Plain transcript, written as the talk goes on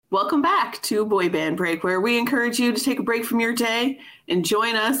Welcome back to Boy Band Break, where we encourage you to take a break from your day and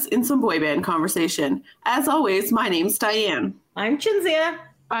join us in some boy band conversation. As always, my name's Diane. I'm Chinzia.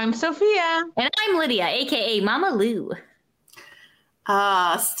 I'm Sophia. And I'm Lydia, aka Mama Lou.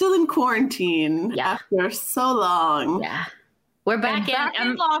 Still in quarantine after so long. Yeah. We're back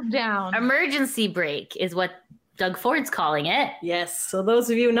in lockdown. Emergency break is what Doug Ford's calling it. Yes. So those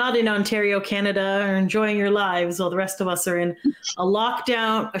of you not in Ontario, Canada are enjoying your lives while the rest of us are in a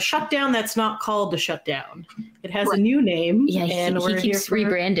lockdown, a shutdown that's not called a shutdown. It has a new name. Yeah, and he we're keeps here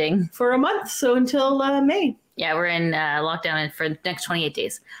rebranding. for a month, so until May. Yeah, we're in lockdown for the next 28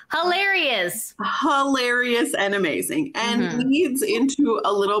 days. Hilarious. Hilarious and amazing. And leads into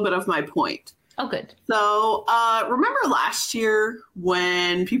a little bit of my point. Oh, good. So remember last year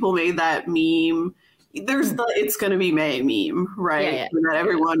when people made that meme? There's the "It's Gonna Be May" meme, right? Yeah. That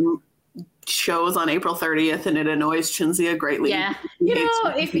everyone shows on April 30th, and it annoys Chinzia greatly. Yeah. You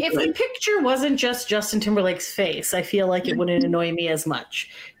know, if the picture wasn't just Justin Timberlake's face, I feel like it wouldn't annoy me as much.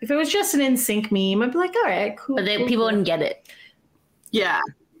 If it was just an NSYNC meme, I'd be like, all right, cool. But cool, people wouldn't get it. Yeah.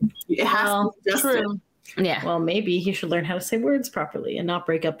 It has to be Justin. Yeah. Well, maybe he should learn how to say words properly and not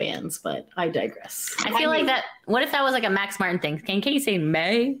break up bands, but I digress. I feel like that. What if that was like a Max Martin thing? Can you say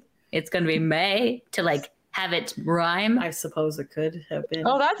May? It's going to be May to like have it rhyme. I suppose it could have been.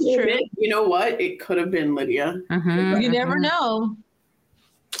 Oh, that's true. You know what? It could have been Lydia. You never know.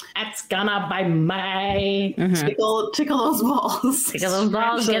 It's gonna be May. Tickle those balls. Tickle those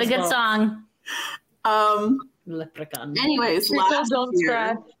balls. Get a good song. Leprechaun. Anyways, last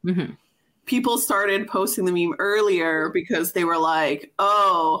year, people started posting the meme earlier because they were like,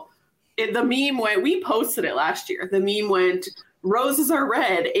 oh, the meme went, we posted it last year. The meme went, roses are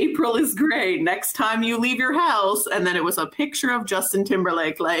red, April is gray, next time you leave your house. And then it was a picture of Justin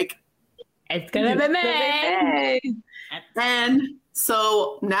Timberlake, like, it's gonna be May. And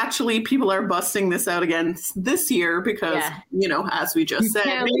so naturally people are busting this out again this year because, you know, as we just said,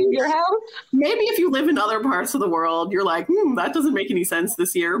 Can't leave your house. Maybe if you live in other parts of the world, you're like, that doesn't make any sense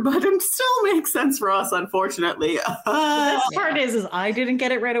this year, but it still makes sense for us, unfortunately. The best part is I didn't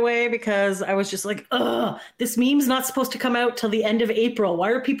get it right away because I was just like, this meme's not supposed to come out till the end of April.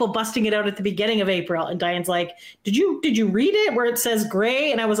 Why are people busting it out at the beginning of April? And Diane's like, did you read it where it says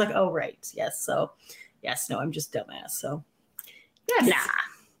gray? And I was like, oh, right. Yes. So yes, no, I'm just dumbass. So yes.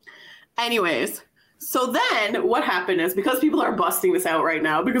 Nah. Anyways. So then what happened is because people are busting this out right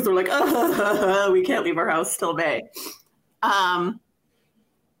now because they're like, we can't leave our house till May. Someone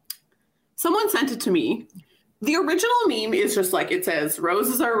sent it to me. The original meme is just like, it says,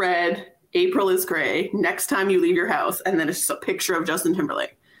 roses are red, April is gray, next time you leave your house. And then it's just a picture of Justin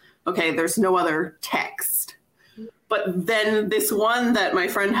Timberlake. Okay, there's no other text. But then this one that my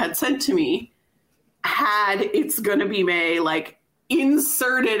friend had sent to me had "It's Gonna Be May" like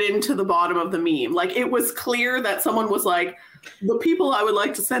inserted into the bottom of the meme. Like it was clear that someone was like, the people I would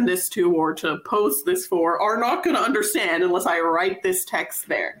like to send this to or to post this for are not going to understand unless I write this text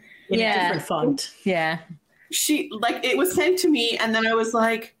there. In a different font. Yeah. It was sent to me and then I was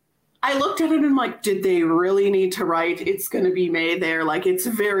like, I looked at it and I'm like, did they really need to write "It's going to be May" there? Like it's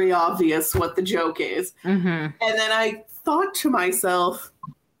very obvious what the joke is. And then I thought to myself,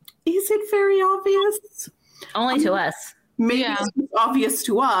 is it very obvious? Only to us. Maybe it's obvious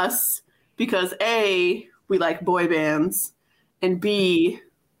to us because A, we like boy bands, and B,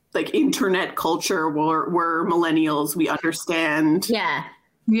 like internet culture, we're millennials, we understand. Yeah.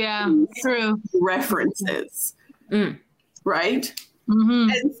 Yeah, true. References. Right? Mm-hmm.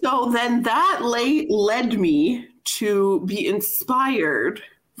 And so then that led me to be inspired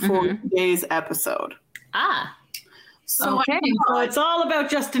for today's episode. So Okay. So it's all about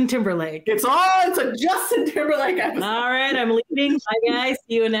Justin Timberlake. It's a Justin Timberlake episode. All right, I'm leaving. Bye, guys.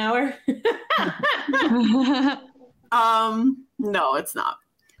 See you in an hour. No, it's not.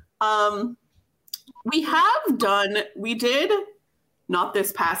 We did, not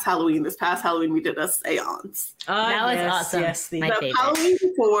this past Halloween. This past Halloween, we did a seance. That was awesome. Yes, My The favorite. Halloween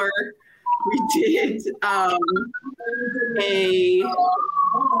before, we did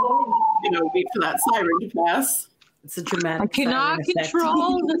wait for that siren to pass. It's a dramatic. I cannot siren effect.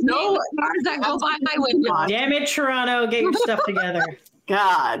 control the No, cars that go by my window. Damn it, Toronto. Get your stuff together.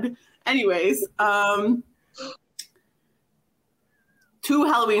 God. Anyways, 2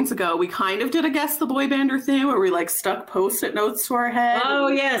 Halloweens ago, we kind of did a Guess the Boy Bander thing where we like stuck Post-it notes to our head. Oh,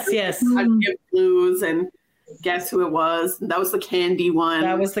 yes. I'd give clues and guess who it was. That was the candy one.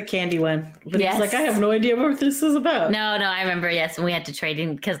 That was the candy one. But Yes. he's like, I have no idea what this is about. No, I remember. Yes, and we had to trade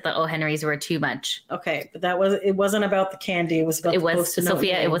in because the O. Henrys were too much. Okay, but it wasn't about the candy. It was about It the was post-it-note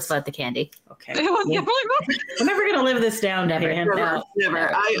Sophia. It names. was about the candy. Okay. It was Yeah. I'm never gonna live this down, Never. Diane. Never, No.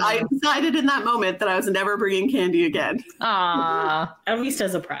 never. I decided in that moment that I was never bringing candy again. Aw. At least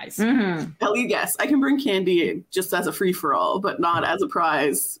as a prize. Mm-hmm. Hell yes, I can bring candy just as a free for all, but not as a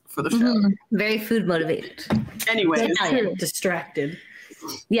prize for the show. Mhm. Very food motivated. Anyways, Italian. Distracted.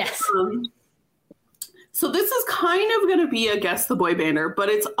 Yes. so this is kind of going to be a guess the boy banner, but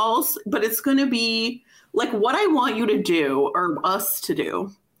it's going to be like what I want you to do or us to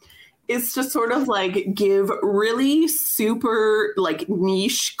do is to sort of like give really super like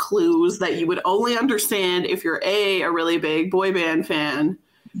niche clues that you would only understand if you're a really big boy band fan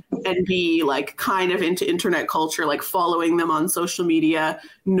and be like kind of into internet culture, like following them on social media,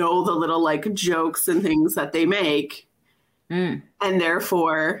 know the little like jokes and things that they make, Mm. and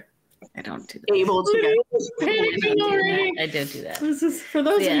therefore I don't do that. able to get. I don't do that. This is for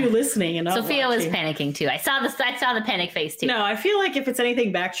those Yeah. of you listening and not Sophia was watching. panicking too. I saw the panic face too. No, I feel like if it's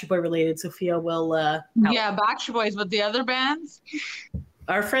anything Backstreet Boy related, Sophia will. Yeah, Backstreet Boys with the other bands,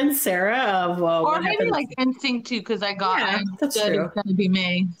 Our friend Sarah of or What maybe Happens- like NSYNC too, because I that's said true. it's gonna be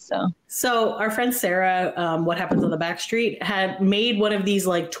May. So our friend Sarah, What Happens on the Backstreet, had made one of these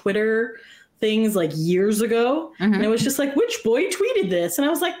like Twitter things like years ago, Mhm. and it was just like, which boy tweeted this? And I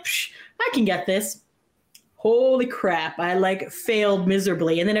was like, Psh, I can get this. Holy crap! I like failed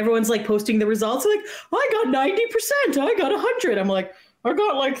miserably, and then everyone's like posting the results. Like, I got 90%. I got 100. I'm like, I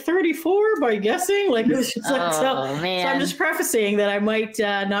got like 34 by guessing. Like, it was just like so. Oh So man. I'm just prefacing that I might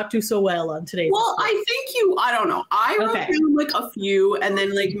not do so well on today's. Well, episode. I think I don't know. I wrote Okay. down like a few, and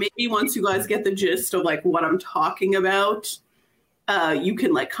then like maybe once you guys get the gist of like what I'm talking about, you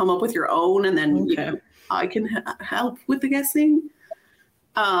can like come up with your own, and then you Okay. know, I can help with the guessing.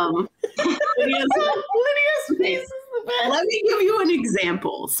 Lydia's- Lydia's face is the best. let me give you an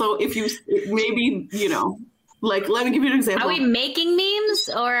example. So if you maybe like let me give you an example. Are we making memes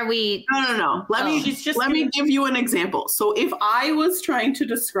or are we? No. Let me She's just let me gonna- give you an example. So if I was trying to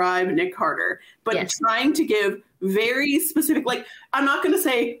describe Nick Carter, but Yes. trying to give very specific, like I'm not going to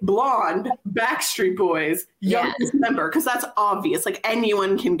say blonde, Backstreet Boys, youngest member, because that's obvious. Like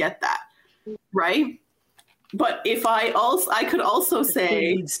anyone can get that, right? But if I could also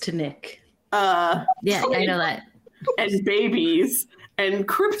say leads to Nick. Yeah, I know that. and babies and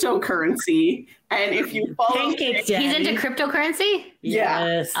cryptocurrency, and if you follow Pancakes, He's Daddy. into cryptocurrency. Yeah.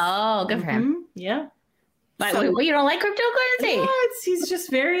 Yes. Oh, good for him. Mhm. Yeah. Wait, So- wait, you don't like cryptocurrency? Yeah, he's just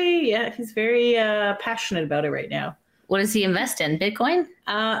very he's very passionate about it right now. What does he invest in? Bitcoin?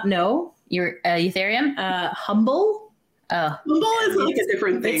 No. Your Ethereum? Humble. Oh, Humble is like a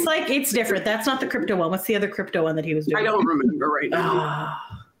different thing. It's different. That's not the crypto one. What's the other crypto one that he was doing? I don't remember right now. Ah.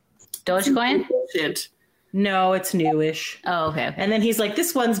 Dogecoin? Shit. No, it's newish. Oh, okay. And then he's like,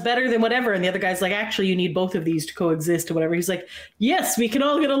 this one's better than whatever. And the other guy's like, actually, you need both of these to coexist or whatever. He's like, yes, we can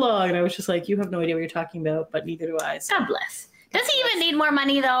all get along. And I was just like, you have no idea what you're talking about, but neither do I. So. God bless. Does he even need more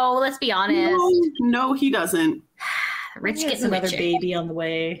money though? Let's be honest. No, he doesn't. Rich He has getting another richer. baby on the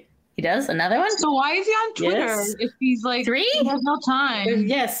way. He does another one. So why is he on Twitter Yes. if he's like 3? He has no time.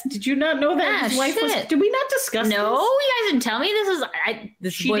 Yes. Did you not know that Ah, his wife was? shit. Did we not discuss No, this? you guys didn't tell me.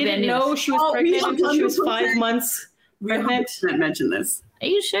 This She boy didn't band know news. she was Oh, pregnant we until she was 5 100% months We pregnant. 100% mentioned this. Are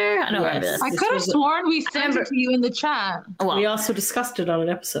you sure? I don't remember Yes. this. I This could have was a- sworn we sent remember- it to you in the chat. Well, We also discussed it on an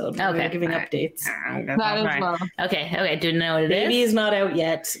episode. when We Okay, were giving all right. updates. That as well. Okay. Do you know what it Baby is? is not out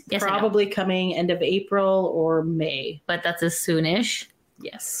yet. Yes, I know. Probably coming end of April or May. But that's as soonish.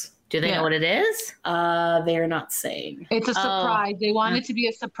 Yes. Do they Yeah. know what it is? They're not saying. It's a surprise. They want it to be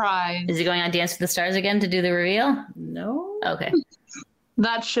a surprise. Is he going on Dance with the Stars again to do the reveal? No. Okay.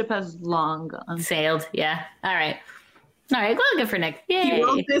 That ship has long gone. Sailed. Yeah. All right. Well, good for Nick. He Yay.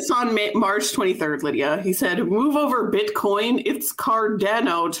 wrote this on March 23rd, Lydia. He said, move over Bitcoin. It's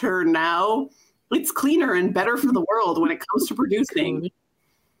Cardano turn now. It's cleaner and better for the world when it comes to producing.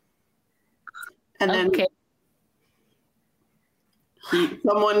 And then Okay.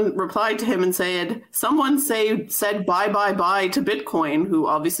 someone replied to him and said, someone said bye to Bitcoin, who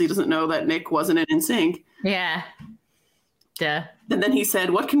obviously doesn't know that Nick wasn't in NSYNC. Yeah. Duh. And then he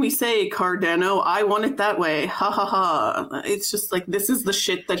said, what can we say, Cardano? I want it that way. Ha ha ha. It's just like, this is the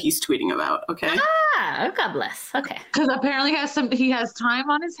shit that he's tweeting about, okay? Ah, God bless. Okay. Because apparently he has time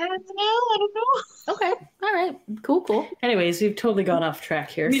on his hands now. I don't know. Okay. All right. Cool. Anyways, we've totally gone off track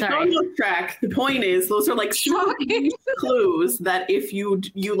here. We've Sorry. gone off track. The point is, those are like Shocking. clues that if you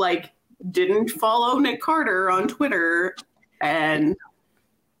like didn't follow Nick Carter on Twitter and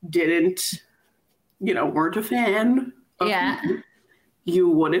didn't weren't a fan of Yeah. him, you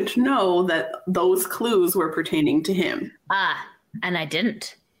wouldn't know that those clues were pertaining to him. And I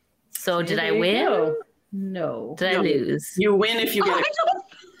didn't. So did I There you win? go. No. Did I No. lose? You win if you get it.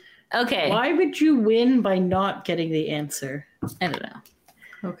 Okay. Why would you win by not getting the answer? I don't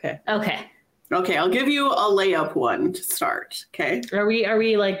know. Okay. Okay. Okay, I'll give you a layup one to start. Okay. Are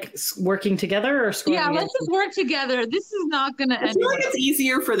we like working together or scoring Yeah, let's against just work together. This is not going to I end. feel like it's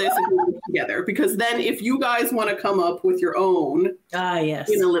easier for this if we work together, because then if you guys want to come up with your own yes.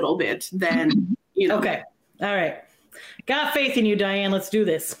 in a little bit, then Okay. All right. Got faith in you, Diane. Let's do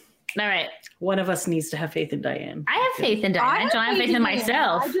this. All right. One of us needs to have faith in Diane. I have faith in Diane. I don't have faith in Diane.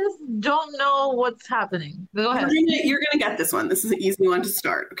 myself. I just don't know what's happening. Go ahead. You're gonna get this one. This is an easy one to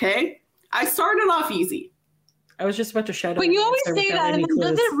start. Okay. I started off easy. I was just about to shout out. But you the always answer say without that, any and then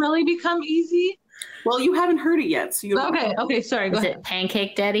does clues. it really become easy? Well, you haven't heard it yet, so you don't know. Okay, sorry, go Is ahead. it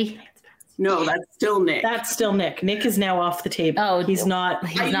Pancake Daddy? No, that's still Nick. That's still Nick. Nick is now off the table. Oh, he's not.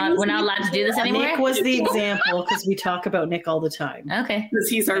 We're not allowed to do this anymore? Nick was the example because we talk about Nick all the time. Okay. Because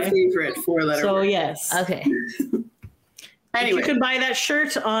he's our Okay. favorite four-letter So word. yes. Okay. Anyway, You can buy that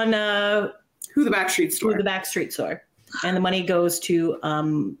shirt on who the Backstreet Store? the Backstreet Store, and the money goes to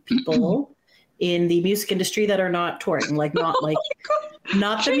people in the music industry that are not touring, not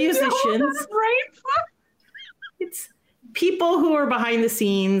the musicians. Right? It's people who are behind the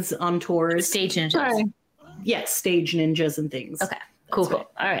scenes on tours. Stage ninjas. Sorry. Yes, stage ninjas and things. Okay. Cool. That's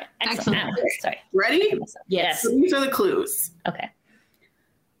All right. Excellent. Excellent. Sorry. Ready? Yes. So these are the clues: Okay.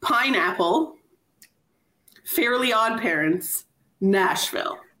 Pineapple, Fairly Odd Parents,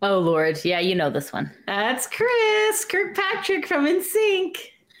 Nashville. Oh Lord. Yeah, you know this one. That's Chris Kirkpatrick from NSYNC,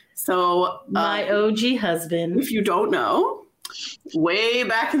 So my OG husband. if you don't know, way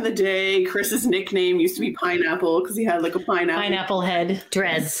back in the day, Chris's nickname used to be Pineapple because he had like a Pineapple head.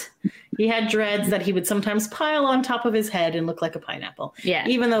 Dreads. He had dreads that he would sometimes pile on top of his head and look like a pineapple, Yeah.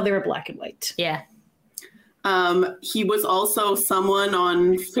 even though they were black and white. Yeah. He was also someone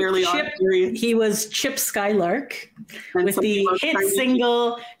on Fairly Odd Chip. Parents. He was Chip Skylark and with something the about hit Tiny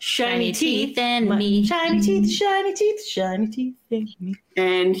single "Shiny Shiny Teeth" teeth and My- me. Shiny teeth, shiny teeth, shiny teeth. And me.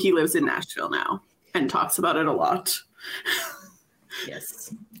 And he lives in Nashville now and talks about it a lot.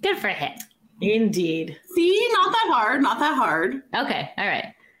 Yes, Good for him. indeed. See, not that hard, not that hard. Okay. All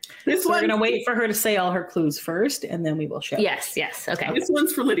right. This So we're one, gonna wait for her to say all her clues first, and then we will show. Yes. Yes. Okay. this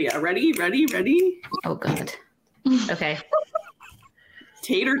one's for Lydia. Ready? Oh God. Okay.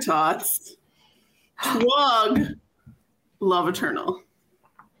 Tater Tots, Twug, Love Eternal.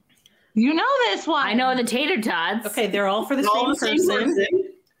 You know this one. I know the tater tots. Okay, they're all for the All same the same person.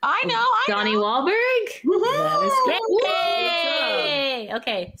 person. I know. Donnie Wahlberg. Woohoo! That is Yay!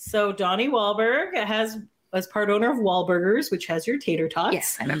 Okay. So Donnie Wahlberg as part owner of Wahlburgers, which has your tater tots.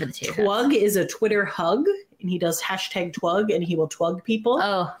 Yes, I remember the tater tots. Twug is a Twitter hug, and he does hashtag Twug, and he will twug people.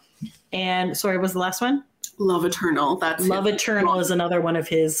 Oh, And sorry, what was the last one? Love Eternal. That's Love it. Eternal is another one of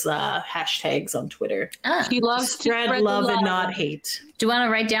his hashtags on Twitter. He loves to Spread spread the love and not hate. do you want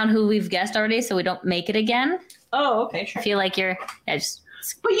to write down who we've guessed already so we don't make it again? Oh, okay, I sure. feel like you're. Yeah, just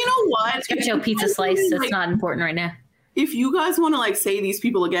But you know what? get your pizza slice. It's not important right now. If you guys want to like say these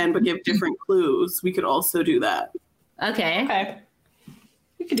people again but give different clues, we could also do that. Okay. Okay.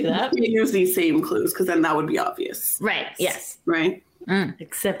 We could do that. We use these same clues because then that would be obvious, Right. Yes. right?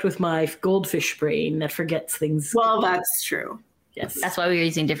 Except with my goldfish brain that forgets things. Well, that's true. Yes. That's why we're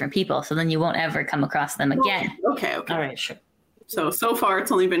using different people. So then you won't ever come across them again. Okay. All right, sure. So far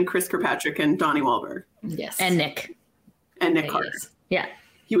it's only been Chris Kirkpatrick and Donnie Wahlberg Yes. And Nick. and Nick Carter. Yes. Yeah.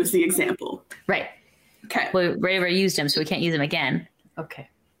 He was the example. Right. Okay. We already used him, so we can't use him again. Okay.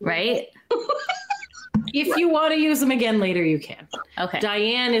 Right. If you want to use him again later, you can. Okay.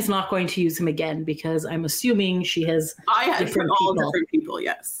 Diane is not going to use him again because I'm assuming she has. I had Different all people. different people,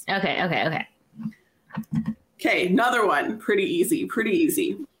 yes. Okay. Okay. Okay. Okay, another one. Pretty easy.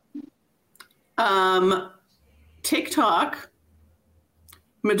 TikTok,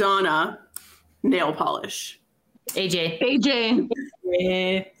 Madonna, nail polish. AJ. AJ.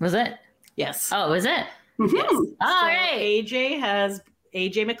 Was it? Yes. Oh, was it? Mhm. Yes. All So right.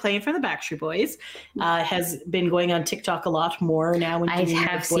 AJ McLean from the Backstreet Boys has been going on TikTok a lot more now. I doing,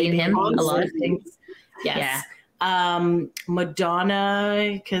 have like, boy seen him bands a lot. and things. Yes.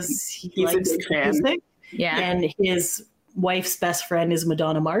 Madonna, because he He's a likes big fan. music, Yeah. and his wife's best friend is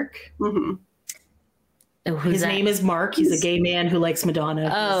Madonna Mark. Mhm. Who's His that? name is Mark. He's a gay man who likes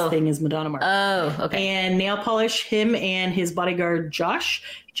Madonna. Oh. His thing is Madonna Mark. Oh, okay. And nail polish, him and his bodyguard Josh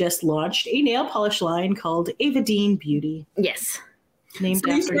just launched a nail polish line called Ava Dean Beauty, Yes. named So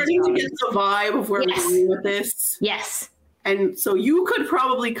you're after his starting to daughter. get the vibe of where Yes. we're going with this. Yes. And so you could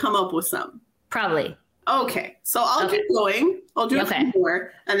probably come up with some. Probably. Okay, so I'll Okay. keep going. I'll do a Okay. few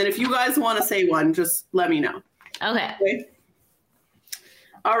more, and then if you guys want to say one, just let me know. Okay. Okay.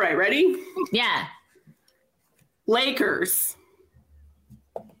 All right, ready? Yeah. Lakers.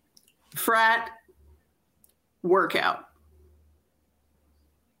 Frat. Workout.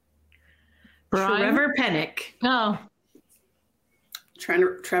 Brian? Trevor Pennick. No.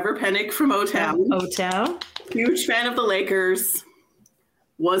 Trevor Pennick from O-Town. O-Town. Huge fan of the Lakers.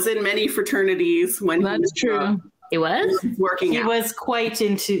 Was in many fraternities when he That's was true. It was? working He out. was quite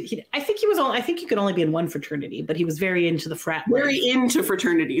into. I think you could only be in one fraternity, but he was very into the frat life. Very into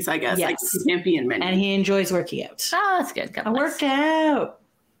fraternities, I guess. Like, Yes. he can't be in many. And he enjoys working out. Oh, that's good. God I bless. worked out.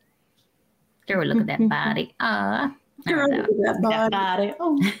 Girl, look at that body. Girl, look at that That body. body.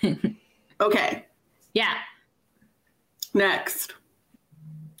 Oh. Okay, Yeah. next.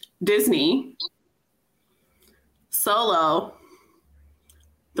 Disney. Solo.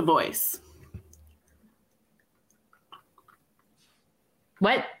 The Voice.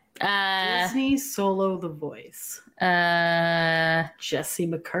 What? Disney Solo The Voice. Jesse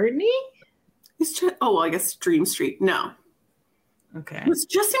McCartney? Oh, well, I guess Dream Street. No. Okay. Was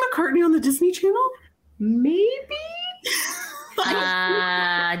Jesse McCartney on the Disney Channel? Maybe?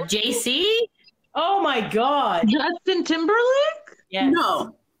 JC? Oh my God. Justin Timberlake? Yes.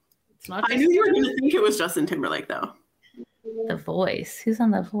 No. It's not I knew you were going to think it was Justin Timberlake, though. The Voice. Who's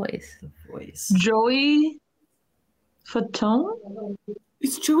on The Voice? The Voice. Joey Fatone?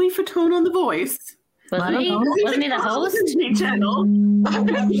 It's Joey Fatone on The Voice. Wasn't he? Wasn't he the host? Disney Channel. Don't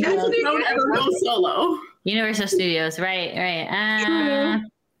ever go solo. Universal Studios. Right, right.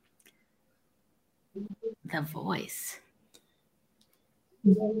 The Voice.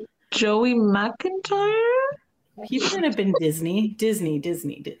 Joey McIntyre? He might have been Disney. Disney.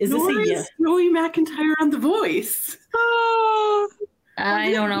 Is this Nor a is yes? Joey McIntyre on The Voice. Oh,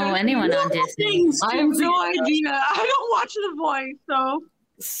 I don't know anyone on Disney. I have no idea. I don't watch The Voice, so.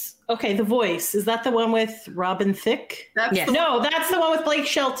 Okay, The Voice. Is that the one with Robin Thicke? That's Yes. the- No, that's the one with Blake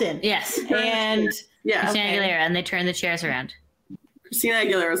Shelton. Yes. And Yeah. Christina Okay. Aguilera, and they turned the chairs around. Christina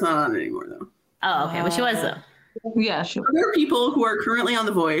Aguilera's not on it anymore, though. Oh, okay. Well, she was, though. Yeah, sure. Other people who are currently on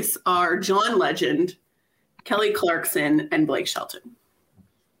The Voice are John Legend, Kelly Clarkson, and Blake Shelton.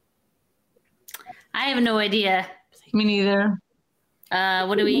 I have no idea. Me neither.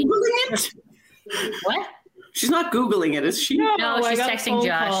 What do we. Googling it? What? She's not Googling it, is she? No, I she's got a texting phone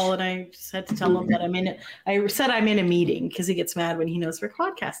Josh. call and I just had to tell him that I'm in it. I said I'm in a meeting because he gets mad when he knows we're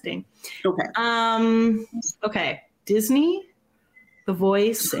podcasting. Okay. Okay. Disney, The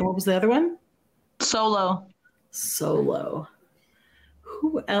Voice, and what was the other one? Solo. Solo.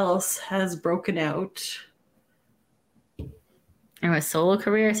 Who else has broken out? And a solo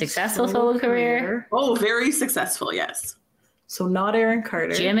career, successful solo career. Oh, very successful, yes. So not Aaron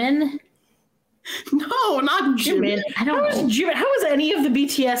Carter. Jimin? No, not Jimin. Jimin. I don't know. How was any of the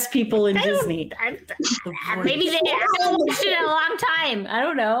BTS people in Disney? Maybe they haven't watched it in a long time. I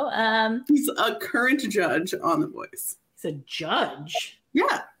don't know. He's a current judge on The Voice. He's a judge.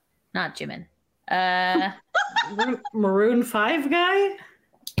 Yeah. Not Jimin. Maroon 5 guy?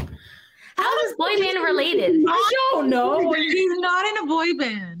 How is boy band related? I don't know. He's not in a boy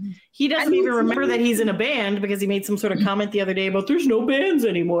band. He doesn't even remember that he's in a band because he made some sort of comment the other day about there's no bands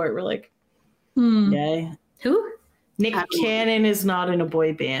anymore. We're like, yeah. Who? Nick Cannon is not in a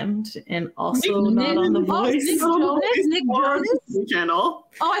boy band and also Nick- not on The Oh, Voice. Nick Jonas? Nick Jonas? Channel.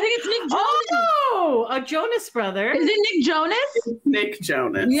 Oh, I think it's Nick Jonas. Oh, a Jonas brother. Is it Nick Jonas? Nick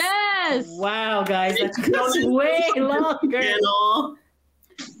Jonas. Yes. Wow, guys, that Nick took Jonas. way longer. Channel.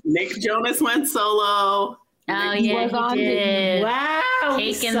 Nick Jonas went solo. Oh, He yeah, was on he did. Wow.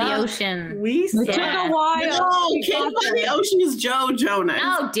 Cake in the Ocean. We It took Yeah. a while. No, Cake by the Ocean is Joe Jonas.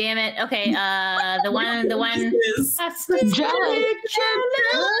 Oh, damn it. Okay, the one. This is That's Jealous.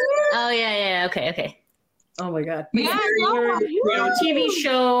 Oh, yeah, okay. Oh my god. Yeah, Their TV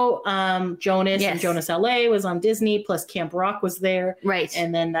show, Jonas Yes. and Jonas LA was on Disney, plus Camp Rock was there. Right.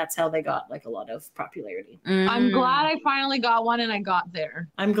 And then that's how they got like a lot of popularity. I'm Mm. glad I finally got one and I got there.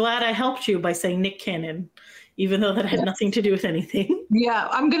 I'm glad I helped you by saying Nick Cannon, even though that had nothing to do with anything. Yeah,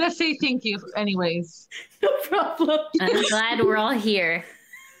 I'm going to say thank you anyways. No problem. I'm glad we're all here.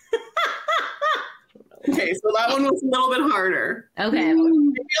 okay, so that one was a little bit harder. Okay.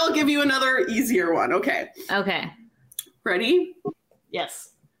 Maybe I'll give you another easier one. Okay. Okay. Ready?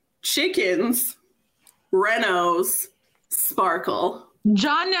 Yes. Chickens, Renos, Sparkle.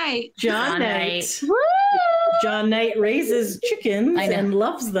 John Knight. John John Knight. Woo! John Knight raises chickens I know. and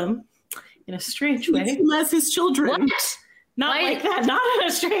loves them in a strange Treats way. them as his children. Not Why- like that. Not in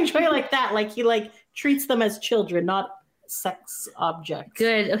a strange way like that. Like he like treats them as children, not sex object.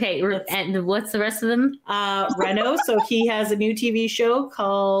 Good. Okay. And what's the rest of them? Reno. So he has a new TV show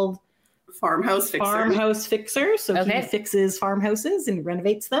called Farmhouse Fixer. So he fixes farmhouses and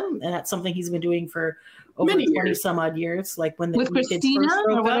renovates them, and that's something he's been doing for over Many 20 years. some odd years. Like when the With kids Christina first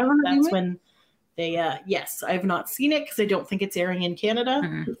or broke whatever up, her name that's is? when they yes, I've not seen it because I don't think it's airing in Canada.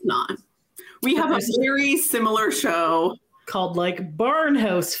 It's not. We have a very similar show. Called like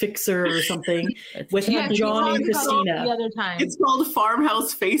Barnhouse Fixer or something with Yeah, John and you brought it up Christina. the other time. It's called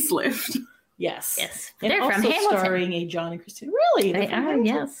Farmhouse Facelift. Yes. Yes. And They're from also Hamilton. starring a John and Christina. Really? They They're from are. Hamilton?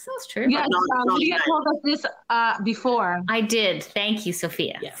 Yes, that's true. Yes, Not Lydia nice. told us this before. I did. Thank you,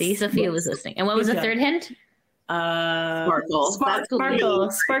 Sophia. Yes. See, Sophia was listening. And what was Good the job. third hint? Sparkle.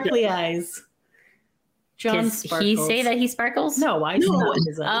 Sparkle. Sparkly eyes. John Does Sparkles. he say that he sparkles? No, I do No. not.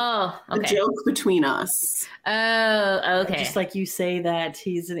 His eyes. Oh, A okay. joke between us. Oh, okay. Just like you say that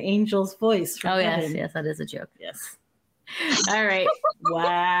he's an angel's voice from Oh, yes. heaven. Yes, that is a joke. Yes. All right.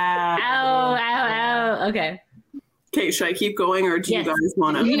 Wow. Ow, ow, ow. Okay. Okay, should I keep going or do Yes. you guys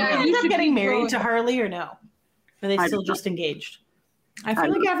want to? Yeah, Do you you think they're should getting keep married going. to Harley or no? Are they I still don't know. just engaged? I I feel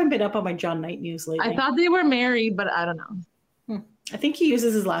like don't I haven't been up on my John Knight news lately. I thought they were married, but I don't know. I think he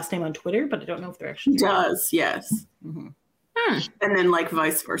uses his last name on Twitter, but I don't know if they're He actually does, yes. Mhm. And then like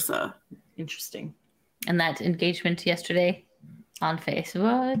vice versa. Interesting. And that engagement yesterday on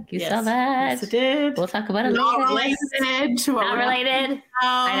Facebook. You Yes. saw that. Yes, it did. We'll talk about it Not later. related to what Not we're related.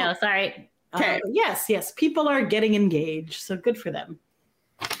 I know. Sorry. Okay. Yes. People are getting engaged, so good for them.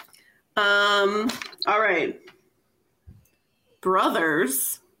 All right.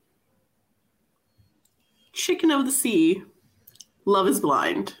 Brothers. Chicken of the Sea. Love is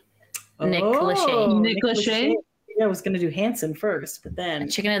Blind. Nick Lachey. Nick Lachey? Yeah, I was going to do Hanson first, but then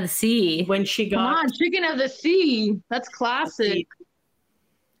Chicken of the Sea. when she Come got on, Chicken of the Sea. That's classic.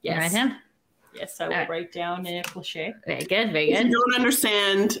 You yes, write him? yes, I will Alright. write down Nick Lachey. Very good. Very If you good. don't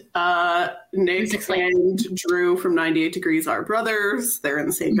understand, Nick Please explain. and Drew from 98 Degrees are brothers. They're in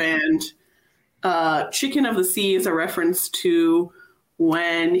the same band. Chicken of the Sea is a reference to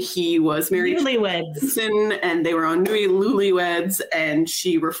when he was married to Newlyweds. Hanson and they were on Newlyweds, and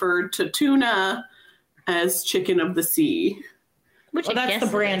she referred to tuna as Chicken of the Sea. Which Well, I that's guess the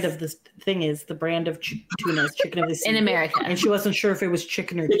it brand is. of this thing is the brand of tuna is Chicken of the Sea in America. and she wasn't sure if it was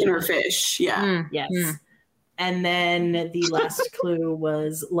chicken or Chicken tuna. or fish, yeah. Mm. Yes. Mm. And then the last clue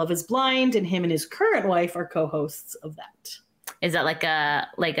was Love is Blind, and him and his current wife are co-hosts of that. Is that like a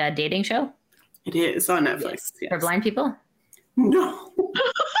dating show It is on Netflix. Yes. Yes. for blind people? No.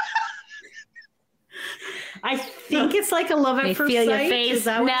 I think it's like a love at They first feel your sight. face. Is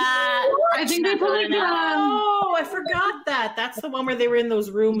that what- I think they put like Oh, I forgot that. That's the one where they were in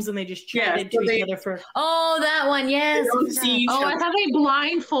those rooms and they just Yeah, chatted so to they- each other for. Oh, that one. Yes. They don't see each Oh, I other. thought they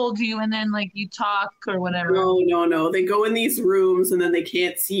blindfold you and then like you talk or whatever. No. They go in these rooms and then they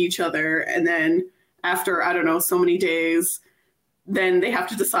can't see each other. And then after, I don't know, so many days, then they have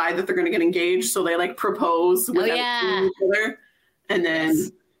to decide that they're going to get engaged. So they like propose without yeah. seeing each other. And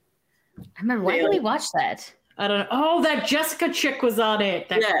then, I remember. Why did we watch that? I don't know. Oh, that Jessica chick was on it.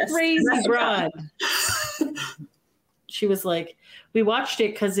 That Yes. crazy Jessica. broad. She was like, we watched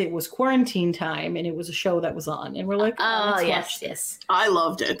it because it was quarantine time and it was a show that was on. And we're like, Oh, let's yes, watch it. yes. I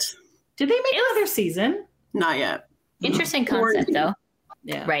loved it. Did they make another season? Not yet. Interesting concept, though.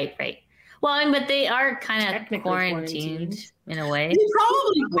 Yeah. Right. Well, I mean, but they are kind of Technically quarantined in a way. They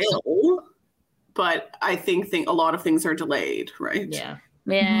probably will. But I think a lot of things are delayed, right? Yeah.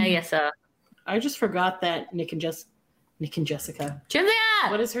 Yeah, I guess so. I just forgot that Nick and Jessica. Cynthia!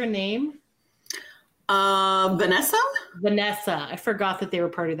 What is her name? Vanessa? Vanessa. I forgot that they were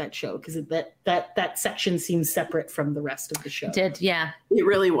part of that show because that section seems separate from the rest of the show. Yeah. It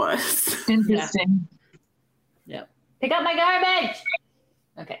really was. Interesting. Pick up my garbage!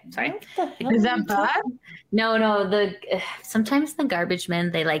 Okay, sorry. Is that bad? No, sometimes the garbage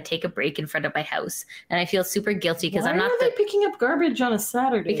men, they like take a break in front of my house. And I feel super guilty because Why I'm not are they picking up garbage on a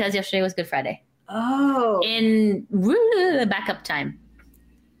Saturday? because yesterday was Good Friday. oh, In backup time.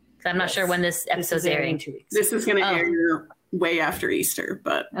 'Cause I'm not Yes. sure when this this episode's is airing in airing. 2 weeks. This is going to Oh. air way after Easter,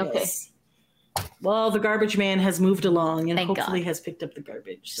 but Okay. Yes. Well, the garbage man has moved along and Thank hopefully God. has picked up the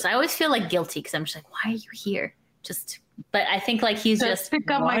garbage. So I always feel like guilty because I'm just like, why are you here? But I think like he's Just just pick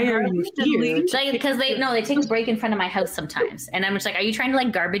up Why my are garbage you and here? leave. like because they take a break in front of my house sometimes, and I'm just like, are you trying to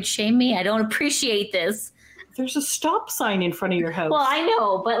like garbage shame me? I don't appreciate this. There's a stop sign in front of your house. Well, I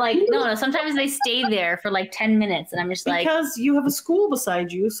know, but like no. Sometimes they stay there for like 10 minutes, and I'm just like, because you have a school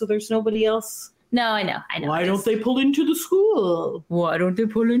beside you, so there's nobody else. no, I know. Why don't they pull into the school? Why don't they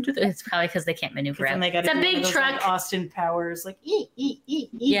pull into the? It's probably because they can't maneuver Then out. they got It's a big truck. like Austin Powers, like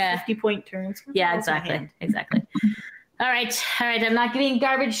Yeah. 50-point turns. Yeah, Hold my exactly, hand. exactly. All right. I'm not getting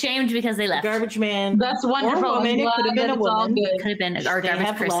garbage shamed because they left. Garbage man. That's wonderful. Or a woman. I'm It could have glad been a that it's all woman. good. Could have been our They garbage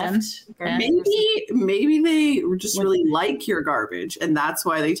have person. left. Yeah. Maybe they just really like your garbage, and that's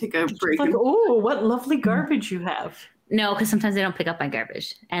why they take a break. Like, oh, what lovely garbage you have. No, because sometimes they don't pick up my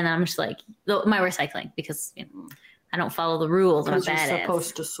garbage, and I'm just like my recycling because I don't follow the rules. I'm Because you're bad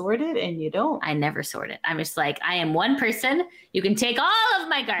supposed to sort it and you don't. I never sort it. I'm just like, I am one person. You can take all of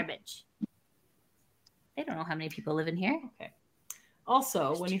my garbage. They don't know how many people live in here. Okay.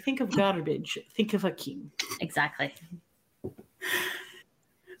 Also, when you think of garbage, think of Hakeem. Exactly.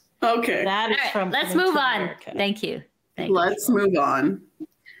 Okay, That is All right, from let's Coming move to on. America. Thank you. let's move on.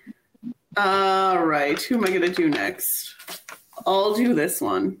 All right, who am I going to do next? I'll do this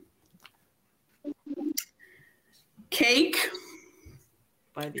one. Cake,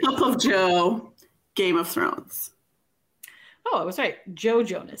 By the Cup of Joe, Game of Thrones. Oh, I was right. Joe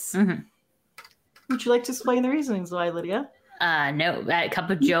Jonas. Mhm. Would you like to explain the reasonings why, Lydia? No, Cup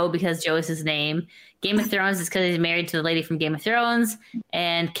of Joe because Joe is his name. Game of Thrones is because he's married to the lady from Game of Thrones.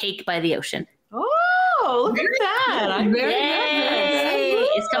 And Cake by the Ocean. Oh, look at that. I'm Very Yay! good.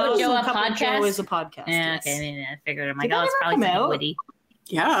 Is Cup of Joe a Cup of Joe podcast? is a podcast. Yeah, yes. okay, I figured. I'm like, Did that it's ever probably come something out? witty.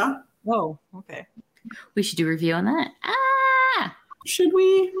 Yeah, Oh, okay. We should do a review on that. Ah, should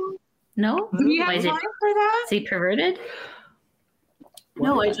we? no? Do we Why have is time it, for that? is he perverted?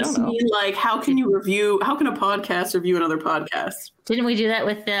 No, I don't just know. mean like, how can a podcast review another podcast? Didn't we do that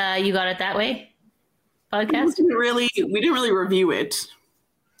with You Got It That Way podcast? We didn't really review it,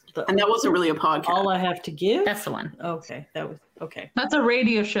 and that wasn't really a podcast. All I have to give. That's the one. Okay, that was okay. That's a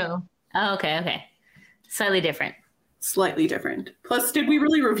radio show. Oh, okay. Slightly different. Slightly different. Plus, did we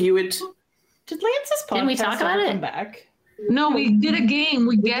really review it? Did Lance's podcast Didn't we talk about ever it? come back? No, we did a game.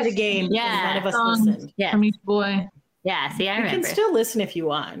 We We guessed did a game. because Yeah. None of us songs listened. Yeah. from each boy. Yeah, see, I You remember. can still listen if you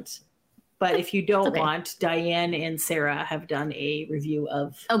want. But if you don't okay. want, Diane and Sarah have done a review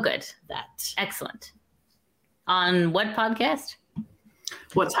of Oh, good. that. Excellent. On what podcast?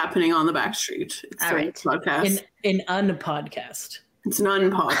 What's happening on the back street? It's All a right. podcast. In unpodcast. It's an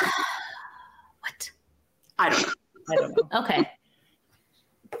unpodcast. What? I don't know. I don't know. Okay.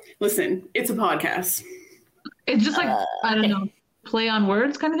 Listen, it's a podcast. It's just like, I don't know, play on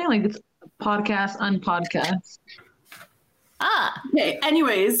words kind of thing. Like it's podcast, unpodcast. Ah, Okay,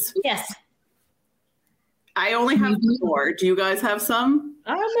 anyways, yes. I only have more. Do you guys have some?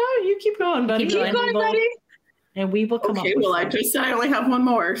 Oh no, you keep going, buddy. Keep And going, we will- buddy. And we will come Okay, up with well, I some. just said I only have one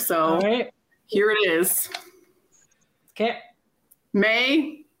more, so All right. here it is. Okay.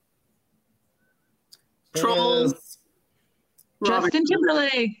 May, Trolls, Justin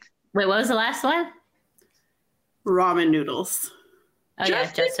Timberlake. Wait, what was the last one? ramen noodles. Oh, yeah,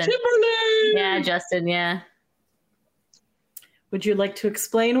 Justin. Timberlake. Yeah, Justin, yeah. Would you like to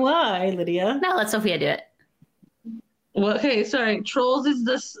explain why, Lydia? No, let Sophia do it. Well, okay, sorry. Trolls is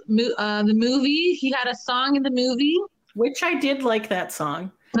the movie. He had a song in the movie. Which I did like that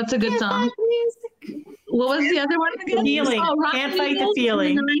song. That's a good song. What was the other one again? Feeling. Ramen Can't fight the Noodles.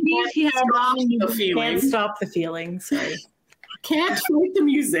 feeling. In the 90s, he had ramen The noodles. feeling. Can't stop the feeling. Sorry. Can't fight the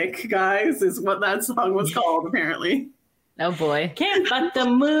music, guys, is what that song was called, apparently. Oh, boy. Can't fight the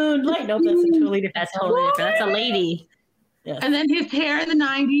moonlight. No, that's a totally different That's song. totally different. That's a lady. Yes. And then his hair in the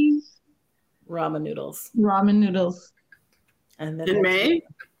 90s. Ramen noodles. Ramen noodles. And then In May?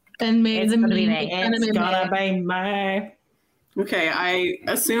 And made It's the gonna be movie. May. It's gonna be May. Okay, I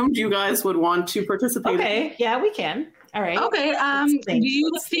assumed you guys would want to participate. Okay, yeah, we can. All right. Okay. Let's Do think, you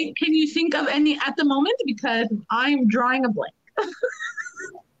let's think? Can you think of any at the moment? Because I'm drawing a blank.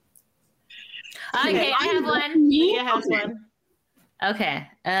 Okay, I have one. Lydia has Okay. one. Okay.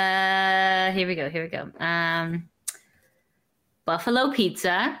 Here we go. Buffalo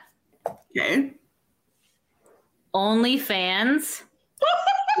Pizza, Okay. OnlyFans,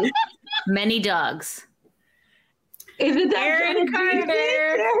 Many Dogs. Is it that Aaron Carter.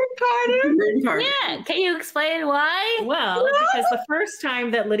 Aaron Carter. Green card. Yeah, can you explain why? Well, because the first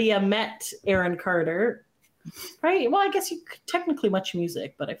time that Lydia met Aaron Carter, right? Well, I guess you could technically much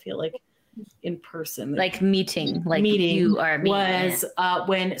music, but I feel like in person, Like meeting, like meeting you are meeting. was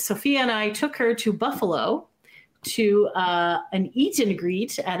when Sophia and I took her to Buffalo to an eat and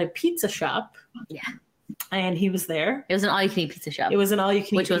greet at a pizza shop. Yeah. And he was there. It was an all-you-can-eat pizza shop. It was an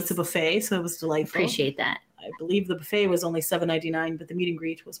all-you-can-eat Which was- pizza buffet, so it was delightful. Appreciate that. I believe the buffet was only $7.99, but the meet and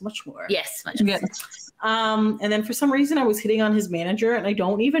greet was much more. Yes, much. Yes. And then for some reason, I was hitting on his manager, and I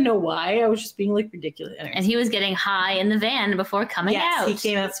don't even know why. I was just being like ridiculous. Anyways. And he was getting high in the van before coming yes, out. he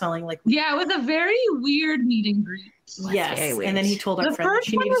came out smelling like Yeah, it was a very weird meet and greet. yes. very weird. And then he told our The friend that first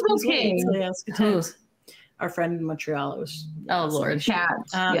she one needed to was lose weight. okay. So yeah, it was good Who? times. Our friend in Montreal. It was Oh, Lord. Cat.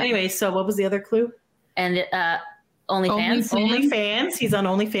 Yeah. Anyway, so what was the other clue? And OnlyFans. OnlyFans. He's on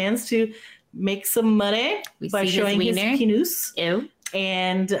OnlyFans to make some money We by see his showing his wiener. penis. Ew.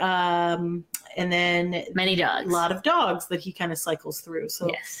 And then Many a dogs. lot of dogs that he kind of cycles through. So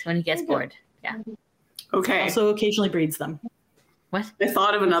Yes, when he gets bored. Yeah. Okay. also occasionally breeds them. What? I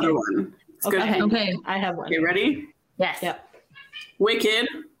thought of another one. It's good. Okay. Okay. I have one. Okay, ready? Yes. Yep. Wicked.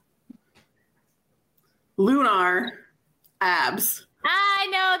 Lunar. Abs. I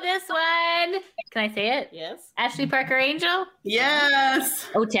know this one. Can I say it? Yes. Ashley Parker Angel. Yes.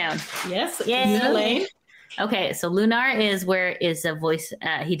 O-Town. Yes. Yay. Elaine. Okay, so Lunar is a voice.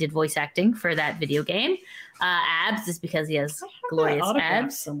 He did voice acting for that video game. Abs is because he has glorious Autograph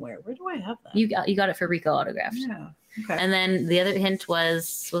abs. somewhere. Where do I have that? You got it for Rico autographed. Yeah. Okay. And then the other hint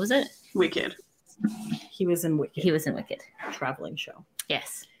was, what was it? Wicked. He was in Wicked. He was in Wicked. Traveling show.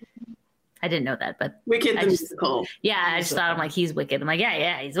 Yes. I didn't know that, but Wicked I the just- musical. yeah, I just thought I'm like, he's Wicked. I'm like,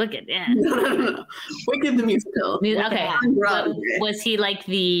 yeah, he's Wicked. Yeah. No. Wicked the musical. Okay. at Broadway. Was he like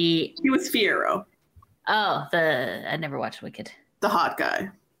the? He was Fiyero, Oh, I never watched Wicked. the hot guy.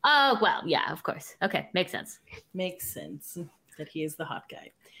 Oh well, yeah, of course. Okay, makes sense. Makes sense that he is the hot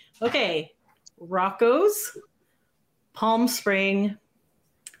guy. Okay. Rocco's, Palm Spring,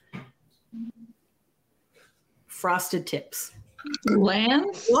 Frosted Tips,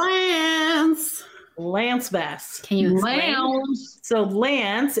 Lance. Lance Bass. Can you explain? Lance. So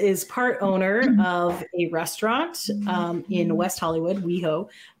Lance is part owner of a restaurant in West Hollywood, WeHo,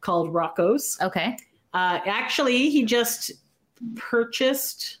 called Rocco's. Okay. Actually, he just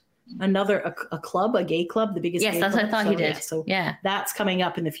purchased a club, a gay club, the biggest. Yes, gay that's what I club. thought he So, did. yeah, so Yeah. that's coming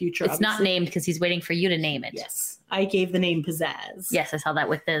up in the future. It's not obviously. named because he's waiting for you to name it. Yes, I gave the name Pizzazz. Yes, I saw that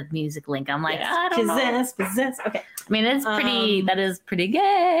with the music link. I'm like, Yes. I don't know. Pizzazz. Okay. I mean, it's pretty. That is pretty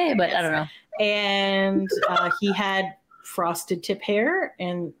gay, but I don't know. And he had frosted tip hair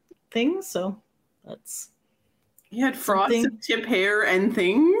and things. So that's. He had frosted Something- tip hair and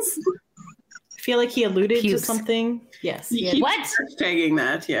things. I feel like he alluded Pubes. to something. Yes. He he had- keeps What? hashtagging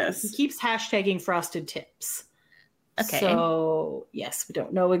that, He yes. keeps hashtagging frosted tips. Okay. So yes, we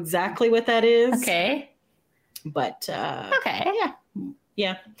don't know exactly what that is. Okay. But Okay.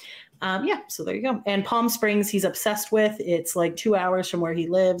 yeah. So there you go. And Palm Springs, he's obsessed with. It's like 2 hours from where he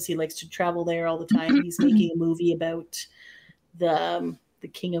lives. He likes to travel there all the time. He's making a movie about the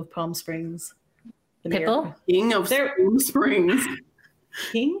king of Palm Springs. The mayor- Pitbull? King of There- Palm Springs.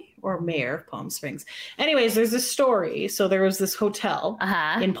 King or mayor of Palm Springs. Anyways, there's this story. So there was this hotel Uh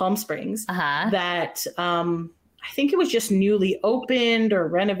huh. in Palm Springs Uh huh. that I think it was just newly opened or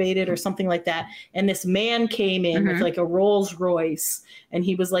renovated or something like that. And this man came in with Mhm. like a Rolls Royce, and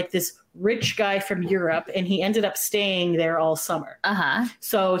he was like this rich guy from Europe, and he ended up staying there all summer. Uh huh.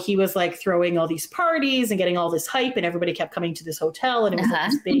 So he was like throwing all these parties and getting all this hype, and everybody kept coming to this hotel, and it was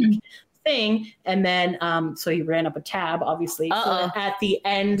like this big thing. And then so he ran up a tab, obviously. So Uh-oh. at the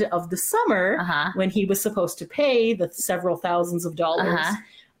end of the summer, Uh huh. when he was supposed to pay the several thousands of dollars,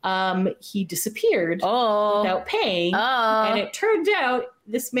 he disappeared Oh. without paying. And Oh. it turned out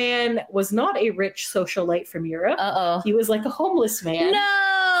this man was not a rich socialite from Europe. Uh He was like a homeless oh. man.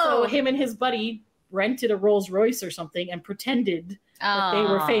 So No. him and his buddy rented a Rolls Royce or something and pretended that they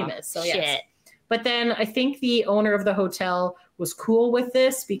were Aw, famous. So yes. shit. But then I think the owner of the hotel was cool with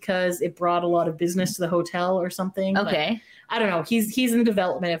this because it brought a lot of business to the hotel or something. But Okay. I don't know. He's in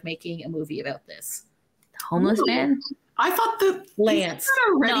development of making a movie about this. Homeless man. I thought that Lance.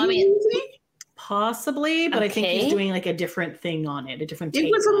 already No, I mean- movie? Possibly, but I think Okay. he's doing like a different thing on it, a different take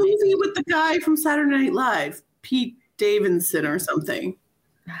It was a on it. movie with the guy from Saturday Night Live, Pete Davidson or something.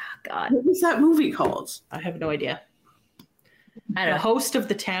 Oh, God. What was that movie called? I have no idea. I The don't know. host of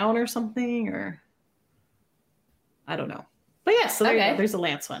the town or something, or I don't know. But yeah, so there you Okay. go. There's a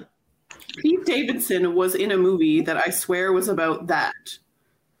Lance one. Pete Davidson was in a movie that I swear was about that.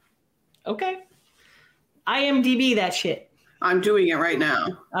 Okay. IMDb that shit. I'm doing it right now.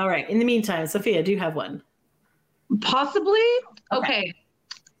 All right. In the meantime, Sophia, do you have one? Possibly. Okay.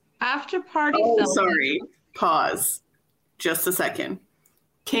 After party. Oh, film. sorry. Pause. Just a second.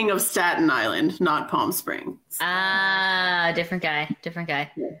 King of Staten Island, not Palm Springs. Ah, different guy. Different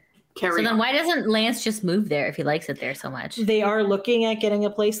guy. Carry So then on. why doesn't Lance just move there if he likes it there so much? They are looking at getting a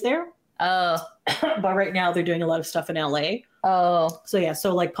place there, Oh. but right now they're doing a lot of stuff in LA. Oh. So yeah,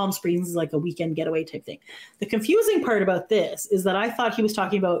 so like Palm Springs is like a weekend getaway type thing. The confusing part about this is that I thought he was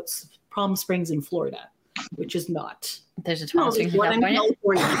talking about Palm Springs in Florida, which is not. There's a No, Palm Springs there's in one in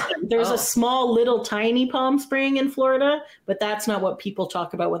California. California. There's Oh. a small little tiny Palm Spring in Florida, but that's not what people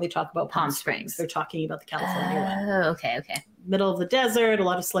talk about when they talk about Palm Palm Springs. Springs. They're talking about the California one. Oh, okay, okay. Middle of the desert. A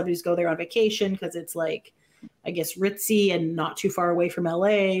lot of celebrities go there on vacation because it's like, I guess, ritzy and not too far away from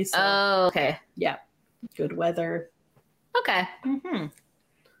LA. So Oh, okay. good weather. Okay. Mm-hmm.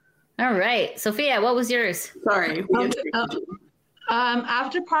 All right. Sophia, what was yours? Sorry.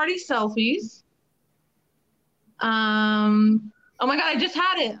 After party selfies. Oh my god, I just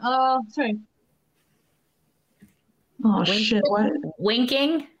had it. Sorry. Oh shit! What?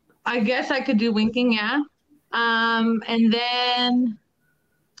 Winking. I guess I could do winking, yeah. And then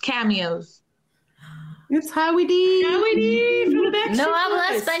cameos. It's Howie D. Howie D from the Backstreet No habla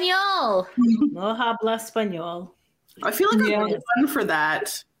Boys. español. No habla español. I feel like Yeah. a good one for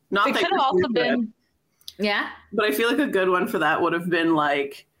that. Not It that could have also been. Yeah. but I feel like a good one for that would have been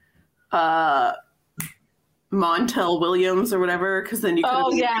like Montel Williams or whatever, because then you could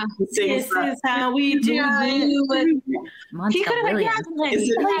Oh yeah. This is how we do it. Montel He could have. Williams. Is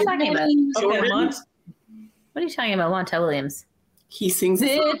it- What are you talking about? Okay, Jordan? What are you talking about, Montel Williams? He sings.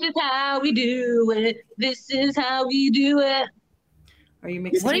 This is how we do it. This is how we do it. Are you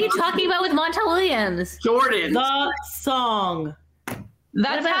mixing What are you up talking about with Montel Williams? Jordan. the song?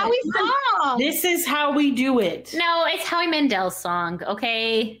 That's about how it? we song. This is how we do it. No, it's Howie Mandel's song.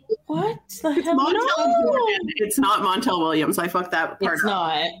 Okay. What the It's hell? Montel No. Jordan. It's not Montel Williams. I fucked that part It's up.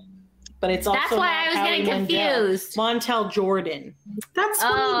 not. But it's also That's why not I was Howie getting Mandel. confused. Montel Jordan. That's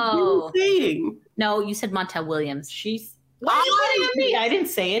what Oh. I'm saying. No, you said Montel Williams. She's. Why are you putting on me? I didn't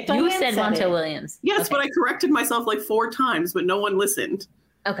say it. You Diane said Montel it. Williams. Yes, Okay. but I corrected myself like 4 times, but no one listened.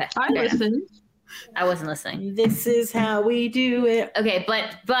 Okay. I fair enough. listened. I wasn't listening. This is how we do it. Okay,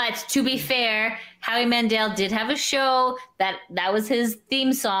 but to be fair, Howie Mandel did have a show that was his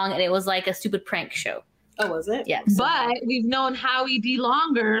theme song, and it was like a stupid prank show. Oh, was it? Yeah. But we've known Howie D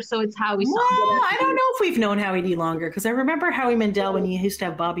longer, so it's Howie Well, song. I don't know if we've known Howie D longer because I remember Howie Mandel when he used to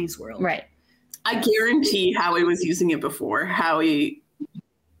have Bobby's World. Right. I guarantee Howie was using it before. Howie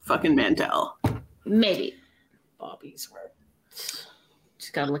fucking Mandel. Maybe. Bobby's World.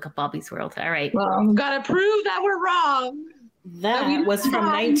 Just gotta look up Bobby's World. All right. Well, gotta prove that we're wrong. That we was from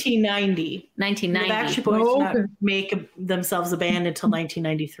know. 1990. The 1990. Backstreet Boys did not Okay. make themselves a band until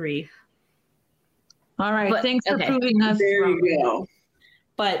 1993. All right, But- thanks for okay. proving us There wrong. you go.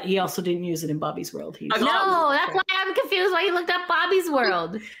 But he also didn't use it in Bobby's World. He I used got- No, that's why I'm confused why you looked up Bobby's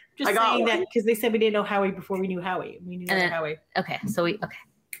World. just I got saying one. that because they said we didn't know Howie before we knew Howie. We knew And then- Howie. Okay, so okay.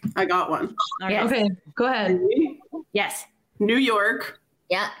 I got one. All right. Yeah. Okay, go ahead. Yes. New York,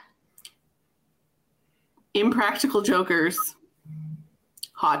 Yeah. Impractical Jokers,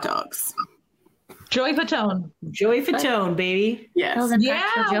 hot dogs. Joey Fatone. Joey Fatone, baby. Yes. Those and Yeah,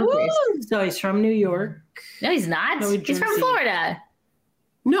 Practical Jokers. woo! So he's from New York. No, he's not. No, He's from Jersey. Florida.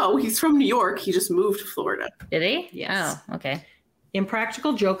 No, he's from New York. He just moved to Florida. Did he? Yes. Oh, okay.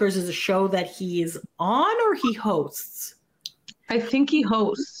 Impractical Jokers is a show that he is on or he hosts. I think he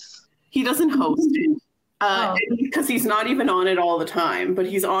hosts. He doesn't host it Oh. because he's not even on it all the time, but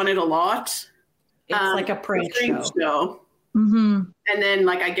he's on it a lot. It's Um, like a prank show. Mm-hmm. And then,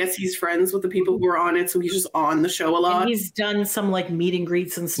 like, I guess he's friends with the people who are on it, so he's just on the show a lot. And he's done some like meet and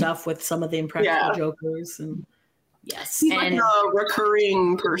greets and stuff with some of the Impractical Yeah. Jokers. And yes. He's And- like a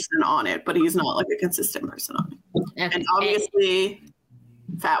recurring person on it, but he's not like a consistent person on it. Okay. And obviously,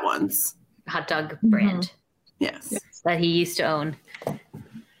 fat ones. Hot dog brand Yes. that he used to own.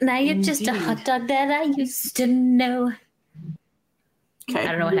 Now you're just a Indeed. hot dog that I used to know. Okay.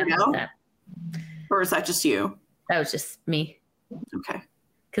 I don't know what you happened know? with that. Or is that just you? That was just me. Okay.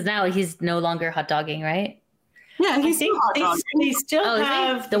 Because now he's no longer hot dogging, right? Yeah, I he's think hot they, dog. they still Oh, is he?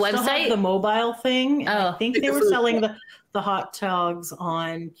 have The they still website? have the mobile thing. And Oh. I think Like they the were food selling truck. the hot dogs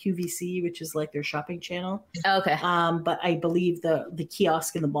on QVC, which is like their shopping channel. Okay. But I believe the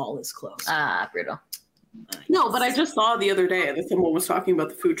kiosk in the mall is closed. Ah, brutal. No, but I just saw the other day that someone was talking about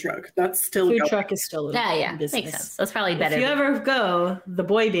the food truck. That's still food going. truck is still Yeah, in yeah. business. Makes sense. That's probably better. If you ever go, the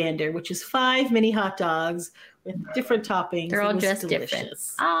Boy Bander, which is 5 mini hot dogs with different toppings. They're all it was just different.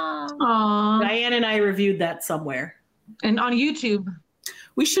 delicious. Ah. Aww. Diane and I reviewed that somewhere. And on YouTube.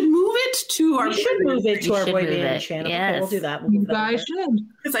 We should move it to our We should move it to We our should Boy move Band it. channel. Okay, Yes. we'll do that. We'll You move that guys over. should.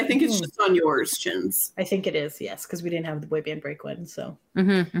 because I think it's just on yours, Chins. I think it is, yes, because we didn't have the Boy Band break one. So,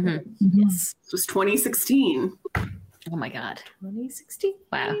 Mm-hmm, mm-hmm. yes. It was 2016. Oh my God. 2016.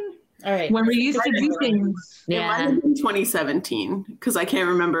 Wow. All right. When we used to do things. It might Yeah. have been 2017 because I can't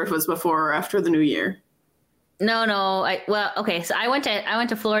remember if it was before or after the new year. No. Okay. So I went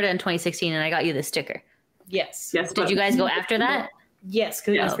to Florida in 2016, and I got you this sticker. Yes. Yes. Did you guys go after that? Yes,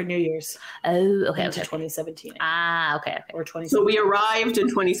 because it was No. for New Year's. Oh, okay. Into Okay. 2017. Ah, okay. Okay. Or 2017. So we arrived in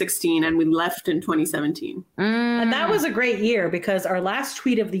 2016 and we left in 2017. And that Mm. was a great year because our last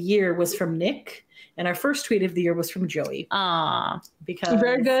tweet of the year was from Nick. And our first tweet of the year was from Joey. Because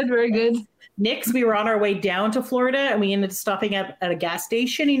Very good, very good. Nick's, we were on our way down to Florida and we ended up stopping at a gas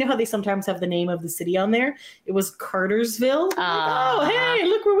station. You know how they sometimes have the name of the city on there? It was Cartersville. Oh, hey,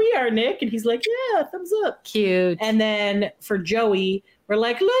 look where we are, Nick. And he's like, yeah, thumbs up. Cute. And then for Joey, we're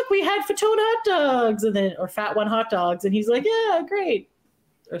like, look, we had Fatone hot dogs, and then or Fat One hot dogs. And he's like, yeah, great.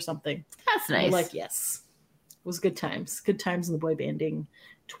 Or something. That's nice. We're like, yes. It was good times. Good times in the boy banding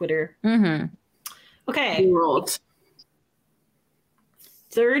Twitter. Mm-hmm. Okay. World.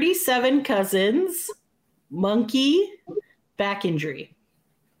 37 cousins, monkey, back injury.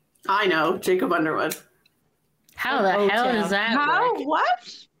 I know, Jacob Underwood. How the hell does that How? work?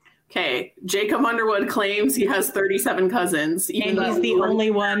 What? Okay, Jacob Underwood claims he has 37 cousins, And he's the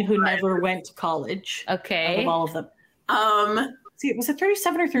only one who never went to college. Okay. Of all of them. He Was it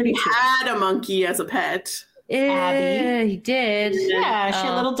 37 or 32? had a monkey as a pet. Abby. He did. Yeah, she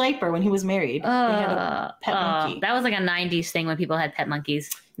had a little diaper when he was married. They had a pet monkey. That was like a 90s thing when people had pet monkeys.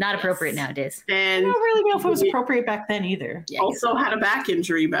 Not appropriate nowadays. I And don't really know if it was appropriate back then either. also had a back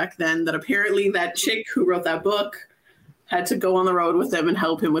injury back then that apparently that chick who wrote that book had to go on the road with him and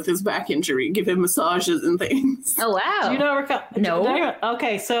help him with his back injury, give him massages and things. Oh, wow. Do you know No.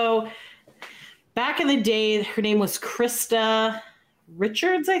 Okay, so back in the day, her name was Krista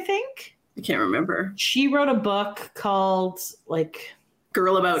Richards, I think. I can't remember. She wrote a book called like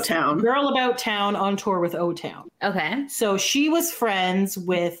Girl About Town. Girl About Town on tour with O-Town. Okay. So she was friends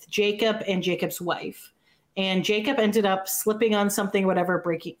with Jacob and Jacob's wife. And Jacob ended up slipping on something, whatever,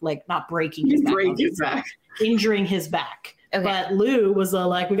 not breaking his back, Break his back. injuring his back. Okay. But Lou was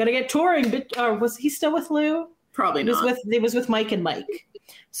like, we got to get touring. But was he still with Lou? Probably not. It was with Mike and Mike.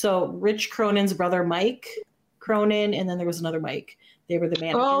 So Rich Cronin's brother, Mike Cronin, and then there was another Mike. They were the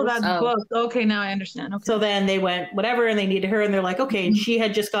managers. Oh, that's book. Okay, now I understand. Okay. So then they went whatever, and they needed her, and they're like, okay. And she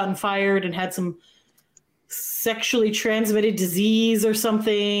had just gotten fired and had some sexually transmitted disease or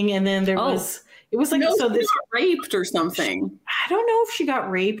something, and then it was like No, so she this got raped or something. I don't know if she got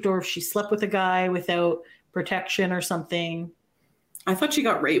raped or if she slept with a guy without protection or something. I thought she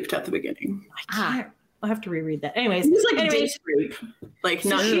got raped at the beginning. I can't. I'll have to reread that. Anyways, It was like date rape. Like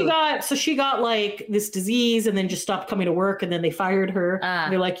not she got like this disease and then just stopped coming to work, and then they fired her.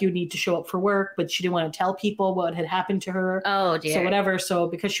 They're like, you need to show up for work, but she didn't want to tell people what had happened to her. Oh dear. So whatever. So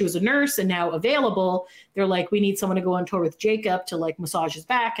because she was a nurse and now available, they're like, we need someone to go on tour with Jacob to like massage his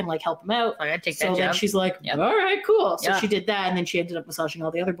back and like help him out. I gotta take So that then job. she's like, Yep. all right, cool. So Yeah. she did that, and then she ended up massaging all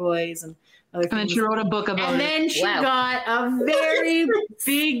the other boys and other And then things. she wrote a book about And it. then she Wow. got a very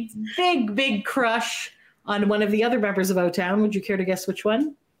big crush on one of the other members of O-Town. Would you care to guess which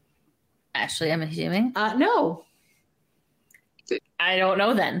one? Ashley, I'm assuming. No. I don't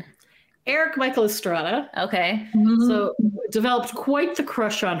know then. Eric Michael Estrada. Okay. Mhm. So developed quite the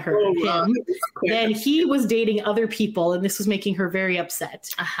crush on her. Oh, wow. Him. Then he was dating other people, and this was making her very upset.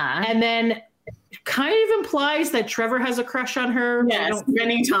 Uh-huh. And then kind of implies that Trevor has a crush on her. but I Yes, don't-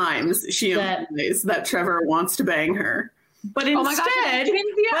 many times she That- implies that Trevor wants to bang her. But Oh my gosh,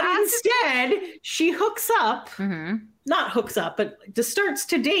 instead, she hooks up, Mm-hmm. not hooks up, but starts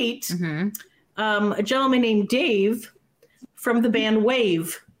to date Mm-hmm. a gentleman named Dave from the band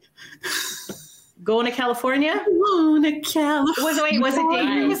Wave. Going to California? Going to California. Was it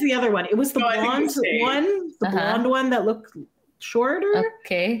Dave or was the other one? It was the No, I think it blonde was Dave. one, the Uh-huh. blonde one that looked shorter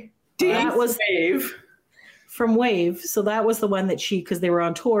Okay. that was Dave. from Wave. So that was the one that because they were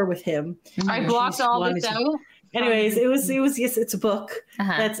on tour with him. I Mhm. blocked She all wanted this to- out. Anyways, it was yes, it's a book.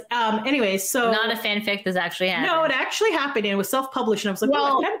 Uh-huh. That's anyways, so Not a fanfic. This actually happened. no, it actually happened and it was self-published, and I was like,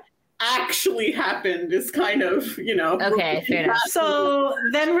 Well, well, Actually happened is kind of, Okay, fair enough. so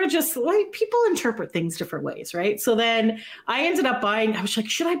then we're just like, people interpret things different ways, right? So then I ended up buying, I was like,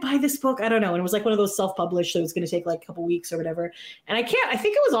 should I buy this book? I don't know. And it was like one of those self-published, so it was going to take like a couple weeks or whatever. And I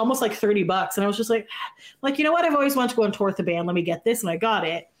think it was almost like $30. And I was just like, you know what? I've always wanted to go on tour with the band. Let me get this. And I got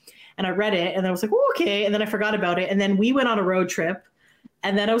it. And I read it. And I was like, oh, okay. And then I forgot about it. And then we went on a road trip.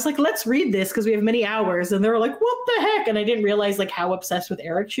 And then I was like, let's read this because we have many hours. And they were like, what the heck? And I didn't realize like how obsessed with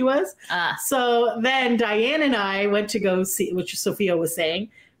Eric she was. So then Diane and I went to go see, which Sophia was saying,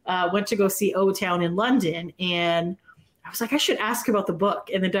 went to go see O-Town in London. And I was like, I should ask about the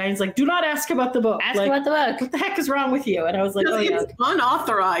book. And then Diane's like, do not ask about the book. Ask like, about the book. what the heck is wrong with you? And I was like, oh, yeah. It's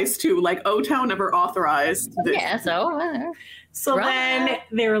unauthorized too. Like O-Town never authorized this. Yeah, so whatever. So then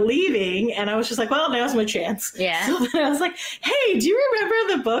they were leaving, and I was just like, well, now's my chance. Yeah. So then I was like, hey, do you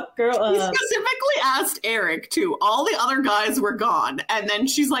remember the book, girl? He specifically asked Eric, too. All the other guys were gone. And then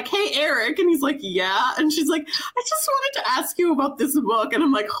she's like, hey, Eric. And he's like, yeah. And she's like, I just wanted to ask you about this book. And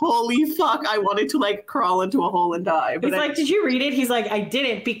I'm like, holy fuck. I wanted to like crawl into a hole and die. But He's like, did you read it? He's like, I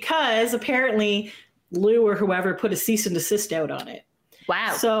didn't, because apparently Lou or whoever put a cease and desist out on it.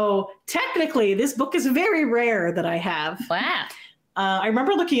 Wow. So technically, this book is very rare that I have. Wow. I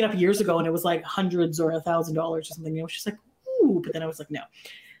remember looking it up years ago, and it was like hundreds or $1,000 or something. You know, she's like, ooh, but then I was like, no,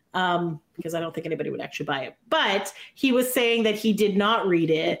 because I don't think anybody would actually buy it. But he was saying that he did not read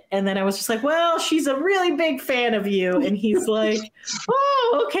it, and then I was just like, well, she's a really big fan of you, and he's like,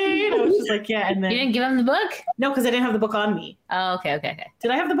 oh, okay. And I was just like, yeah. And then You didn't give him the book? no, because I didn't have the book on me. Oh, okay.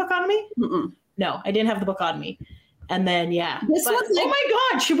 Did I have the book on me? Mm-mm. No, I didn't have the book on me. And then This But, was like- oh my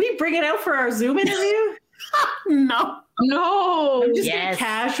God, should we bring it out for our Zoom interview? no. No. I'm just Yes. gonna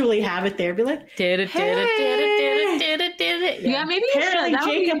casually have it there. Be like, Yeah, Yeah, maybe you should. apparently That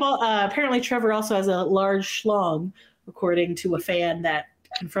would be- Jacob. Apparently Trevor also has a large schlong, according to a fan that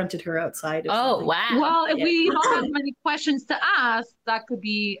confronted her outside. or Oh, something. wow. Well, if Yeah. we don't have many questions to ask, that could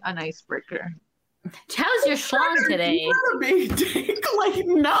be an icebreaker. How's your schlong today? You have a big dick. Like,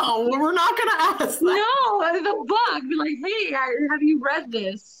 no, we're not going to ask that. No, the book. Be like, hey, have you read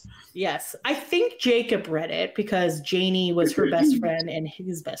this? Yes, I think Jacob read it because Janie was her best friend and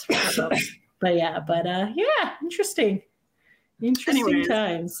his best friend. So, yeah, interesting Anyways.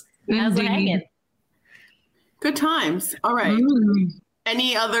 times. How's it hanging? Good times. All right.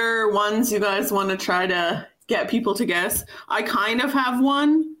 Any other ones you guys want to try to get people to guess? I kind of have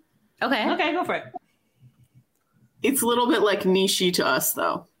one. Okay. Okay, go for it. It's a little bit like niche to us,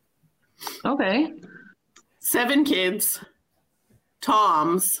 though. Okay. 7 kids.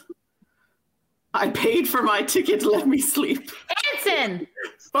 Toms. I paid for my ticket to let me sleep. Hanson.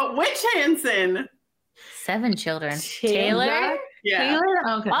 But which Hanson? 7 children. Taylor? Taylor? Yeah. Taylor?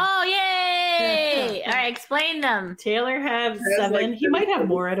 Okay. Oh, yay! All right, explain them. Taylor had There's 7. like He might have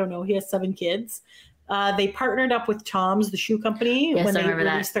more. I don't know. He has 7 kids. They partnered up with Tom's, the shoe company, Yes, when I they remember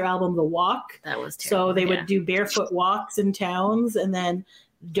that. released their album, The Walk. That was terrible. So they Yeah. would do barefoot walks in towns and then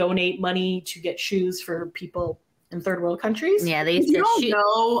donate money to get shoes for people in third world countries. Yeah, they If used you to don't shoot.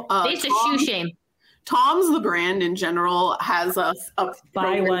 know, They used to shoe shame. Tom's, the brand in general, has a Buy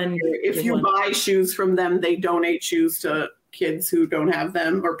program one, where if give you one. buy shoes from them, they donate shoes to kids who don't have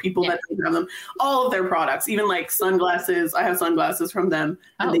them or people Yeah. that don't have them. All of their products, even like sunglasses. I have sunglasses from them,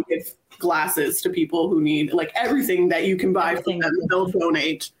 and Oh. they give glasses to people who need like everything that you can buy Everything. from them. They'll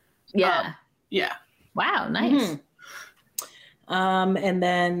donate. Yeah. Yeah. Wow, nice. Mhm. And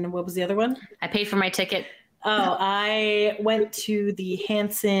then what was the other one? I paid for my ticket. Oh, I went to the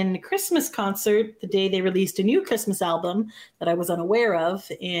Hanson Christmas concert the day they released a new Christmas album that I was unaware of,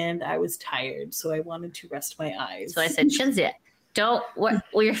 and I was tired, so I wanted to rest my eyes. So I said, Shinzia,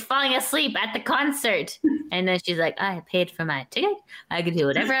 you're falling asleep at the concert. And then she's like, I paid for my ticket. I could do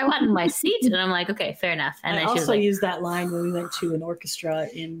whatever I want in my seat. And I'm like, okay, fair enough. And I then she was also like, used that line when we went to an orchestra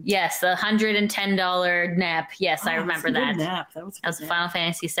in. yes, the $110 nap. Yes, I Oh, remember it's a good that. Nap. That was a That was good a nap. Final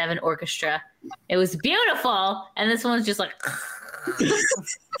Fantasy VII orchestra. It was beautiful. And this one's just like,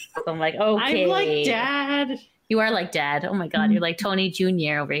 so I'm like, okay. I'm like Dad. You are like Dad. Oh my God, you're like Tony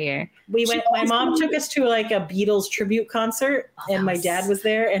Jr. over here. We went. My mom took us to like a Beatles tribute concert, Oh, that and my was- dad was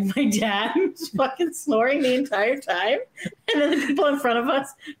there, and my dad was fucking snoring the entire time. And then the people in front of us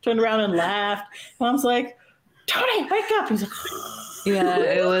turned around and laughed. Mom's like, "Tony, wake up!" He's like, Yeah,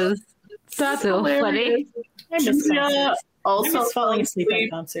 it was so funny. "I miss Julia concerts. I also miss falling asleep at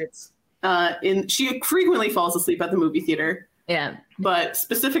concerts." she frequently falls asleep at the movie theater. Yeah. But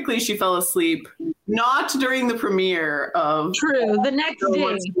specifically, she fell asleep not during the premiere of True. The next No day.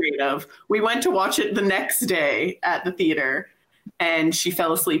 One's Creative. We went to watch it the next day at the theater, and she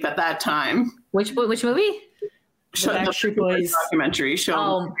fell asleep at that time. Which movie? Backstreet Boys. documentary show.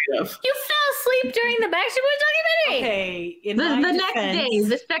 Oh. Creative. You fell asleep during the Backstreet Boys documentary. Okay, in The my next defense, day.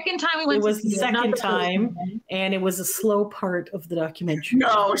 The second time we went it was to the see it, not second first time, time. and it was a slow part of the documentary.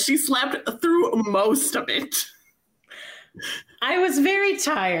 No, she slept through most of it. I was very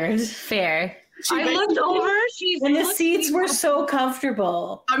tired, Fair. She I looked basically- over. She's and the looked seats me were up. so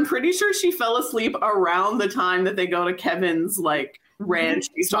comfortable. I'm pretty sure she fell asleep around the time that they go to Kevin's like ranch.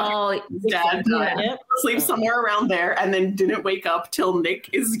 He's talking Oh, to his dad. Yeah. Died. Asleep somewhere around there, and then didn't wake up till Nick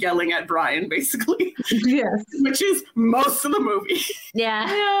is yelling at Brian, basically, Yes. which is most of the movie. yeah.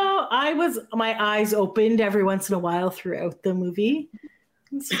 No, my eyes opened every once in a while throughout the movie.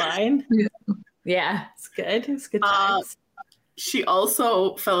 It's fine. Yeah. It's good. It's good Uh, times. She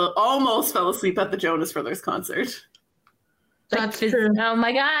also almost fell asleep at the Jonas Brothers concert. That's true. Oh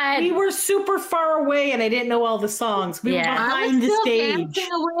my god. We were super far away and I didn't know all the songs. We Yeah. were I behind was the still stage. dancing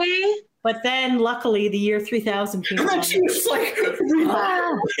away. But then luckily the year 3000 came And then along. she was like,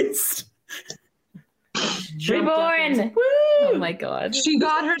 relaxed. Jumped up and was Reborn. like, Woo! Oh my god. She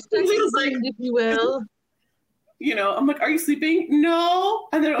got her second was like- wind, if you will. You know, I'm like, are you sleeping? No.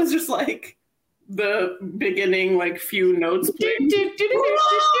 And then it was just like the beginning, like few notes playing.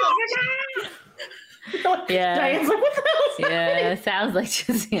 Yeah. Diane's like, what the hell is Yeah, happening? it sounds like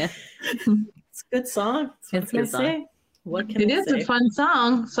just yeah. It's a good song. It's a What good can I say? What can It I is say? a fun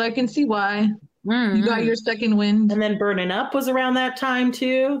song, so I can see why. You Mhm. got your second wind. And then Burning Up was around that time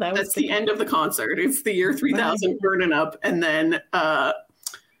too. That was That's the end of the concert. It's the year 3000 burning up. And then the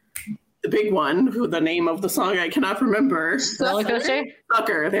big one, who the name of the song I cannot remember. Roller coaster.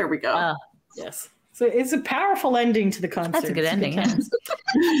 Sucker. There we go. Oh, Yes. So it's a powerful ending to the concert. that's a good It's ending. Yeah. time.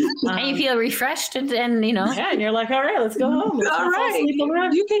 And you feel refreshed and you know. Yeah, and you're like, all right, let's go home. Let's All fall right. asleep a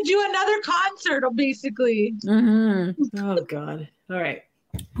little. You can do another concert, basically. hmm Oh God. All right.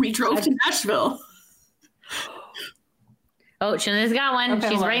 We drove to Nashville. Oh, Shana's got one. Okay, She's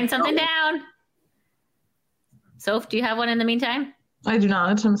hold on. writing something down. Soph, do you have one in the meantime? I do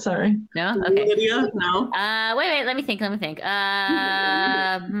not. I'm sorry. No. Okay. Lydia? No. Wait. Let me think.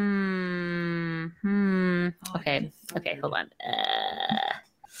 Okay. Hold on.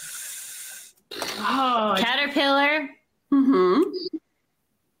 Oh, Caterpillar. Mm-hmm.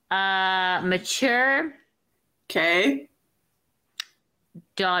 Mature Okay.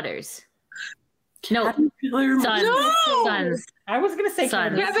 daughters. No, Caterpillar. sons. No! Sons. I was gonna say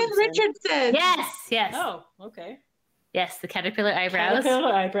Son. Kevin Richardson. Yes. Oh, okay. Yes, the caterpillar eyebrows.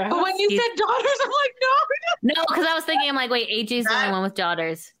 Caterpillar eyebrows. But when you He's- said daughters, I'm like, no. No, because I was thinking, I'm like, wait, AJ's the only one with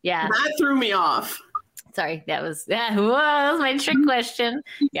daughters. Yeah. That threw me off. Sorry, that was that was my trick question.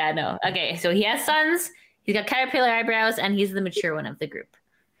 Yeah, no. Okay, so he has sons. He's got caterpillar eyebrows, and he's the mature one of the group.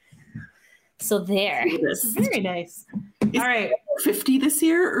 So there. This. Very nice. All right. 50 this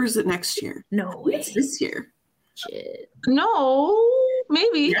year, or is it next year? No way. It's this year. Shit. No,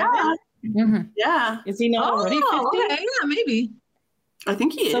 maybe. Yeah. Mhm. Yeah. Is he not already 50? okay, yeah, maybe. I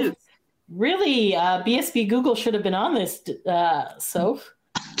think he So- is. Really, BSB Google should have been on this, Soph.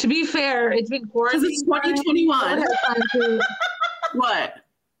 To be fair, it's been Because quarantine. it's 2021. time. What?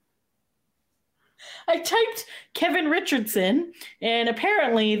 I typed Kevin Richardson, and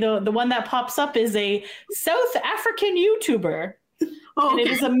apparently the one that pops up is a South African YouTuber. Oh, And it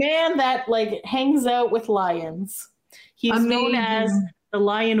okay. is a man that like hangs out with lions. He's known as Amazing. the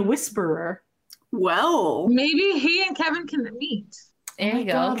Lion Whisperer. Well, Maybe he and Kevin can meet. There Oh you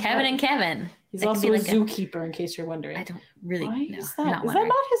my go. God, Kevin that- and Kevin. He's That could also be a like a- zookeeper, in case you're wondering. I don't really Why know. is I'm that? not Is that wondering.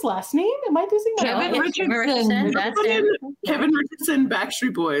 not his last name? Am I losing my Kevin mind? Richardson. That's Put in him. Kevin Richardson,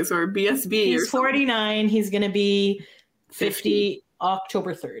 Backstreet Boys, or BSB. or He's 49. He's going to be 50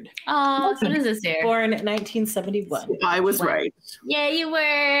 October 3rd. Oh, what is this here? Born 1971. something. I was Wow. right. Yeah, you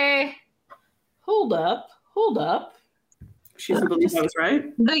were. Hold up. She doesn't believe I was right.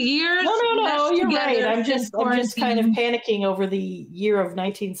 The years. No, meshed you're together right. I'm since just kind of quarantine. panicking over the year of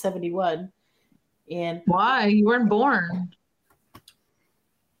 1971. And Why? You weren't born.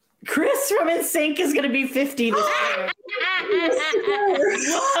 Chris from NSYNC is going to be 50 this year.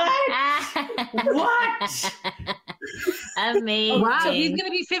 What? Amazing. Wow, he's going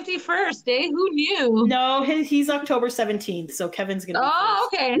to be 51st, eh? Who knew? No, he's October 17th, so Kevin's going to be Oh,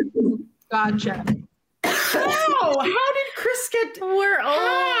 okay. Gotcha. How? How did Chris get... We're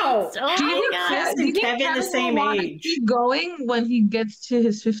How? old. Oh Do you my think god. Chris and Kevin the same will wanna age? keep going when he gets to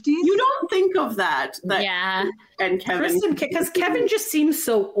his 50s? You don't think of that. Yeah. And Kevin. Because Kevin just seems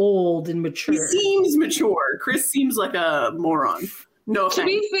so old and mature. He seems mature. Chris seems like a moron. No To offense.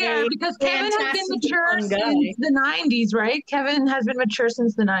 be fair, Hey, because Kevin has been fantastic mature fun guy. since the 90s, right? Kevin has been mature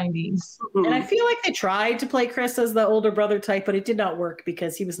since the 90s. Mm-mm. And I feel like they tried to play Chris as the older brother type, but it did not work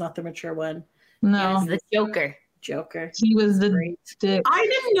because he was not the mature one. No, He's the Joker. Joker. he was the Great. dick. I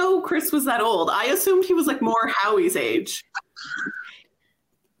didn't know Chris was that old. I assumed he was like more Howie's age.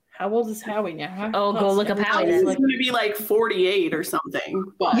 How old is Howie now? Oh, go look up Howie Howie's then. going to be like 48 or something.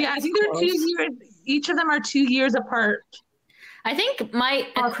 But Yeah, I think they're 2 years. Each of them are 2 years apart. I think my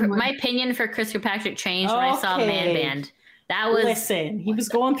opinion for Chris Kirkpatrick changed when I saw Okay. Man Band. That was Listen, he was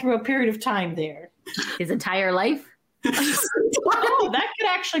going through a period of time there. his entire life. Oh, that could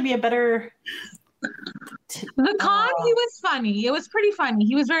actually be a better... The con, he was funny. It was pretty funny.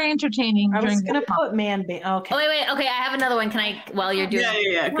 He was very entertaining. I was during going to the con. put man... Okay. Oh wait. Okay, I have another one. Can I? While you're doing.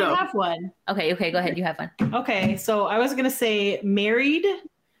 yeah, I go. have one. Okay. Go ahead. You have one. Okay, so I was going to say married,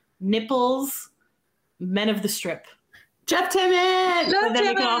 nipples, men of the strip. Jeff Timmons! But then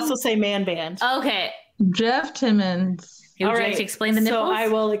we can also say man band. Okay. Jeff Timmons. Would you like to explain the nipples? So I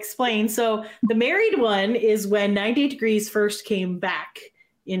will explain. So the married one is when 98 Degrees first came back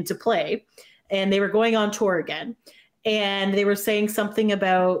into play, and they were going on tour again, and they were saying something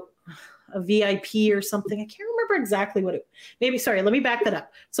about a VIP or something. I can't remember exactly what it. Maybe sorry. Let me back that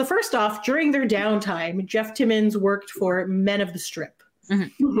up. So first off, during their downtime, Jeff Timmons worked for Men of the Strip,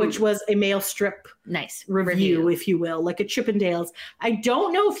 which was a male strip nice review, if you will, like a Chippendales. I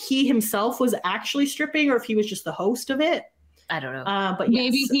don't know if he himself was actually stripping or if he was just the host of it. I don't know. But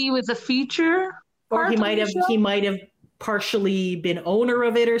Maybe yes. he was a feature, Or he part might of have the show? he might have partially been owner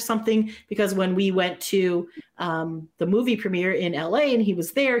of it or something, because when we went to the movie premiere in LA and he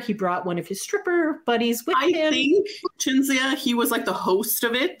was there, he brought one of his stripper buddies with I him. think Chinzia, he was like the host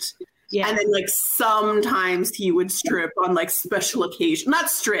of it. Yeah. And then like sometimes he would strip on like special occasion. Not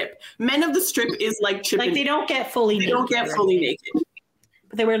strip. Men of the Strip is like Chippendales. Like they don't get fully They naked. don't get fully naked.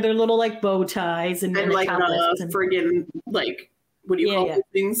 But they wear their little like bow ties and And like necklaces and friggin' like what do you call those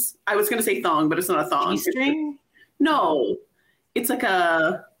things? I was gonna say thong, but it's not a thong. G-string. No. It's like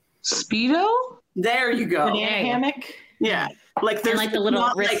a Speedo? there you go. Banana There you go. hammock. Yeah. Like there's like the little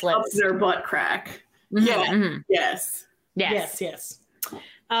not, like, up wristlets. their butt crack. Mhm, Yeah. mhm. Yes. Yes. Yes.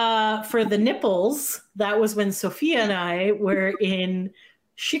 For the nipples, that was when Sophia and I were in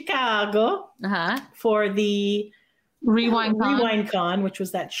Chicago Uh-huh. for the Rewind Con. Rewind Con, which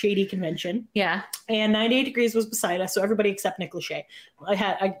was that shady convention. Yeah. And 98 Degrees was beside us, so everybody except Nick Lachey.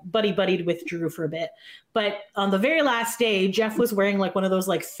 I buddied with Drew for a bit. But on the very last day, Jeff was wearing like one of those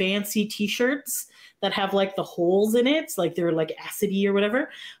like fancy t-shirts that have like the holes in it. It's like they're like acidy or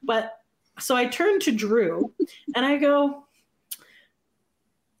whatever. But so I turned to Drew and I go,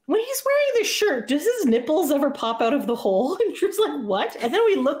 when he's wearing this shirt, does his nipples ever pop out of the hole? And Drew's like, what? And then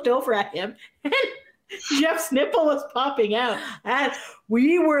we looked over at him and Jeff's nipple was popping out. And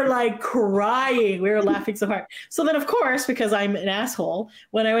we were like crying. We were laughing so hard. So then, of course, because I'm an asshole,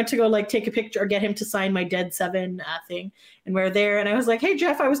 when I went to go like take a picture or get him to sign my Dead Seven thing, and we're there, and I was like, hey,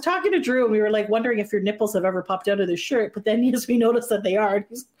 Jeff, I was talking to Drew, and we were like wondering if your nipples have ever popped out of this shirt. But then, yes, we noticed that they are. And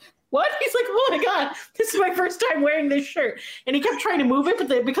he's, what? He's like, oh my God, this is my first time wearing this shirt. And he kept trying to move it,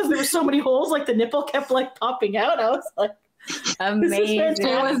 but because there were so many holes, like the nipple kept like popping out. I was like, Amazing. It was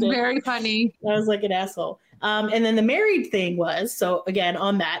fantastic. very funny. I was like an asshole. And then the married thing was, so again,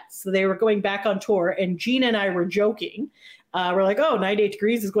 on that, so they were going back on tour, and Gina and I were joking. We're like, oh, 98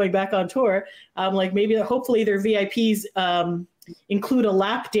 Degrees is going back on tour. Like maybe, hopefully their VIPs include a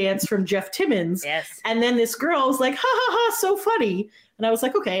lap dance from Jeff Timmons. Yes. And then this girl was like, ha ha ha, so funny. And I was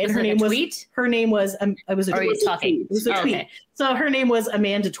like, okay. And Was her it a name was, tweet? her name was, it was a Or are tweet. you talking? It was a Oh, tweet. okay. So her name was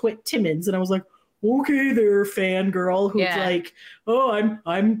Amanda Timmons. And I was like, okay there, fangirl who's Yeah. like, oh,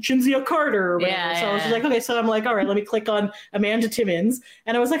 I'm Chinzia Carter or whatever. Yeah, so I was yeah. like, okay, so I'm like, all right, let me click on Amanda Timmons.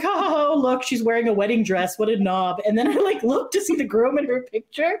 And I was like, oh, look, she's wearing a wedding dress. What a knob. And then I like looked to see the groom in her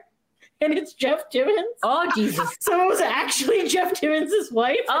picture, and it's Jeff Timmons. Oh, Jesus. So it was actually Jeff Timmons'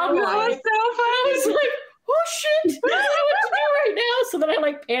 wife. Oh, And boy. I was That was like, so funny. oh shit, I don't know what to do right now. So then I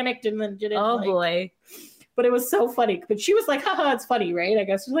like panicked and then didn't. Oh, like, boy. But it was so funny. But she was like, haha, it's funny, right? I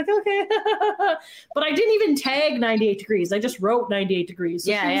guess she was like, okay. But I didn't even tag 98 Degrees. I just wrote 98 Degrees.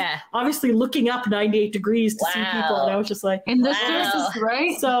 So she Yeah, was yeah. obviously looking up 98 Degrees to see people. Wow. And I was just like, And the Wow. stresses,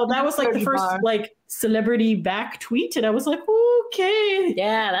 right? so that was like the Pretty first bar. like celebrity back tweet. And I was like, okay.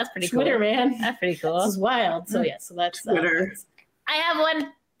 Yeah, that's pretty Twitter, cool. man. That's pretty This cool. is wild. So yeah, so that's Twitter. I have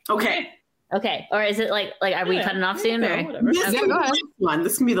one. Okay. Okay. Or is it like are we Yeah. cutting off soon? No, Or? whatever. This Yeah, is go the ahead. last one.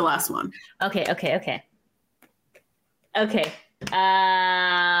 This can be the last one. Okay.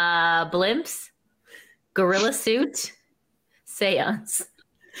 Blimps, gorilla suit, seance.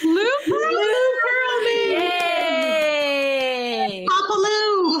 Blue Yay!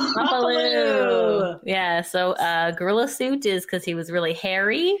 Papaloo! Buffalo. Yeah, so gorilla suit is because he was really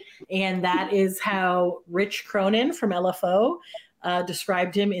hairy. And that is how Rich Cronin from LFO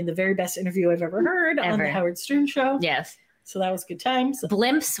described him in the very best interview I've ever heard on Ever. the Howard Stern show. Yes. So that was good times.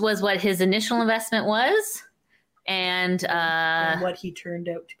 Blimps was what his initial investment was. And And what he turned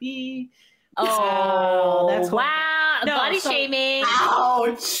out to be. oh, that's horrible. wow. No, Body so- shaming.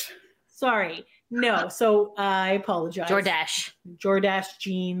 Ouch! Sorry. No. So I apologize. Jordache.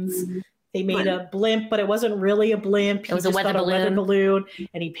 jeans. They made a blimp, but it wasn't really a blimp. It was a just weather got balloon. balloon,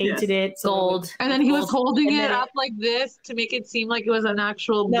 and he painted it. So Gold. And then he was holding And it then- up like this to make it seem like it was an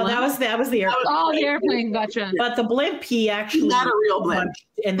actual No, blimp. that was the airplane. Oh, the airplane. Gotcha. But the blimp, he actually Not a real blimp. punched,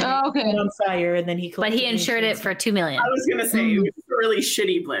 and then Oh, it okay. went on fire, and then he. But he insured it for $2 million. I was gonna say it was a really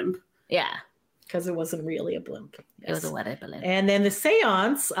shitty blimp. Yeah. because it wasn't really a blimp. It was a Yes. wedding balloon. And then the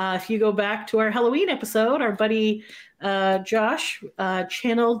seance, if you go back to our Halloween episode, our buddy Josh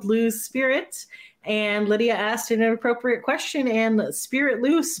channeled Lou's spirit, and Lydia asked an inappropriate question, and Spirit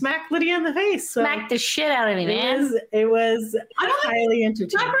Lou smacked Lydia in the face. So Smacked the shit out of me, man. it was I don't think highly slap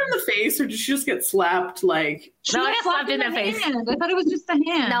entertaining. her in the face, or did she just get slapped? Like, She No, I got got slapped slapped in the face. hand. I thought it was just a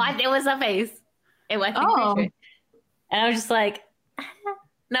hand. No, it was a face. It was. Oh. And I was just like,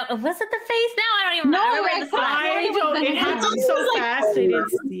 no, was it the face? No, I don't even No, I remember I the thought- slap. I it was don't. the It hand. happened so fast, I didn't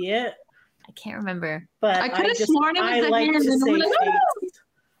see it. I can't remember. But I could've just, sworn it was I the like hand, to and say I'm like, face.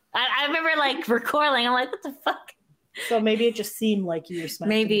 I remember like recoiling. I'm like, what the fuck? So maybe it just seemed like you were smacked.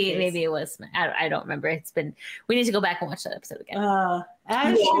 Maybe in the face. it was. I don't remember. It's been. We need to go back and watch that episode again.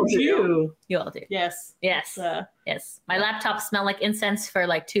 As You all you do. You all do. Yes. Yes. It's, Yes. My laptop smelled like incense for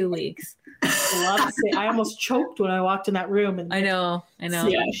like 2 weeks. I love to say, I almost choked when I walked in that room and I know.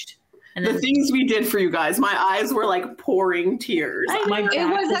 singed. And the then things we did for you guys, my eyes were like pouring tears. My It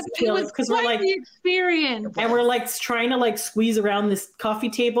back was killing because we're quite like the experience. and we're like trying to like squeeze around this coffee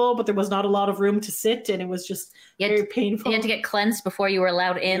table, but there was not a lot of room to sit, and it was just you had, very painful. you had to get cleansed before you were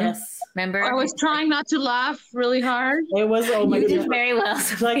allowed in. Yes. Remember? I was trying not to laugh really hard. It was oh my You did god. very well. Like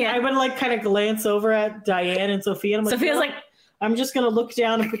Sophia. I would like kind of glance over at Diane and Sophia, and I'm like, Sophia's "No, like, I'm just gonna look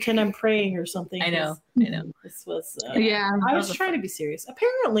down and pretend I'm praying or something. I know. 'cause This was. Yeah. I was trying to be serious.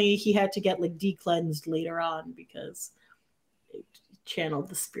 Apparently, he had to get like de-cleansed later on because it channeled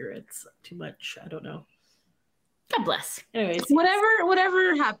the spirits too much. I don't know. God bless. Anyways,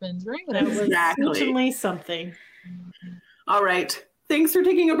 Whatever happens, right? that Whatever. was Exactly. certainly something. All right. Thanks for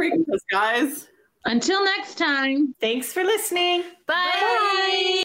taking a break with us, guys. Until next time. Thanks for listening. Bye.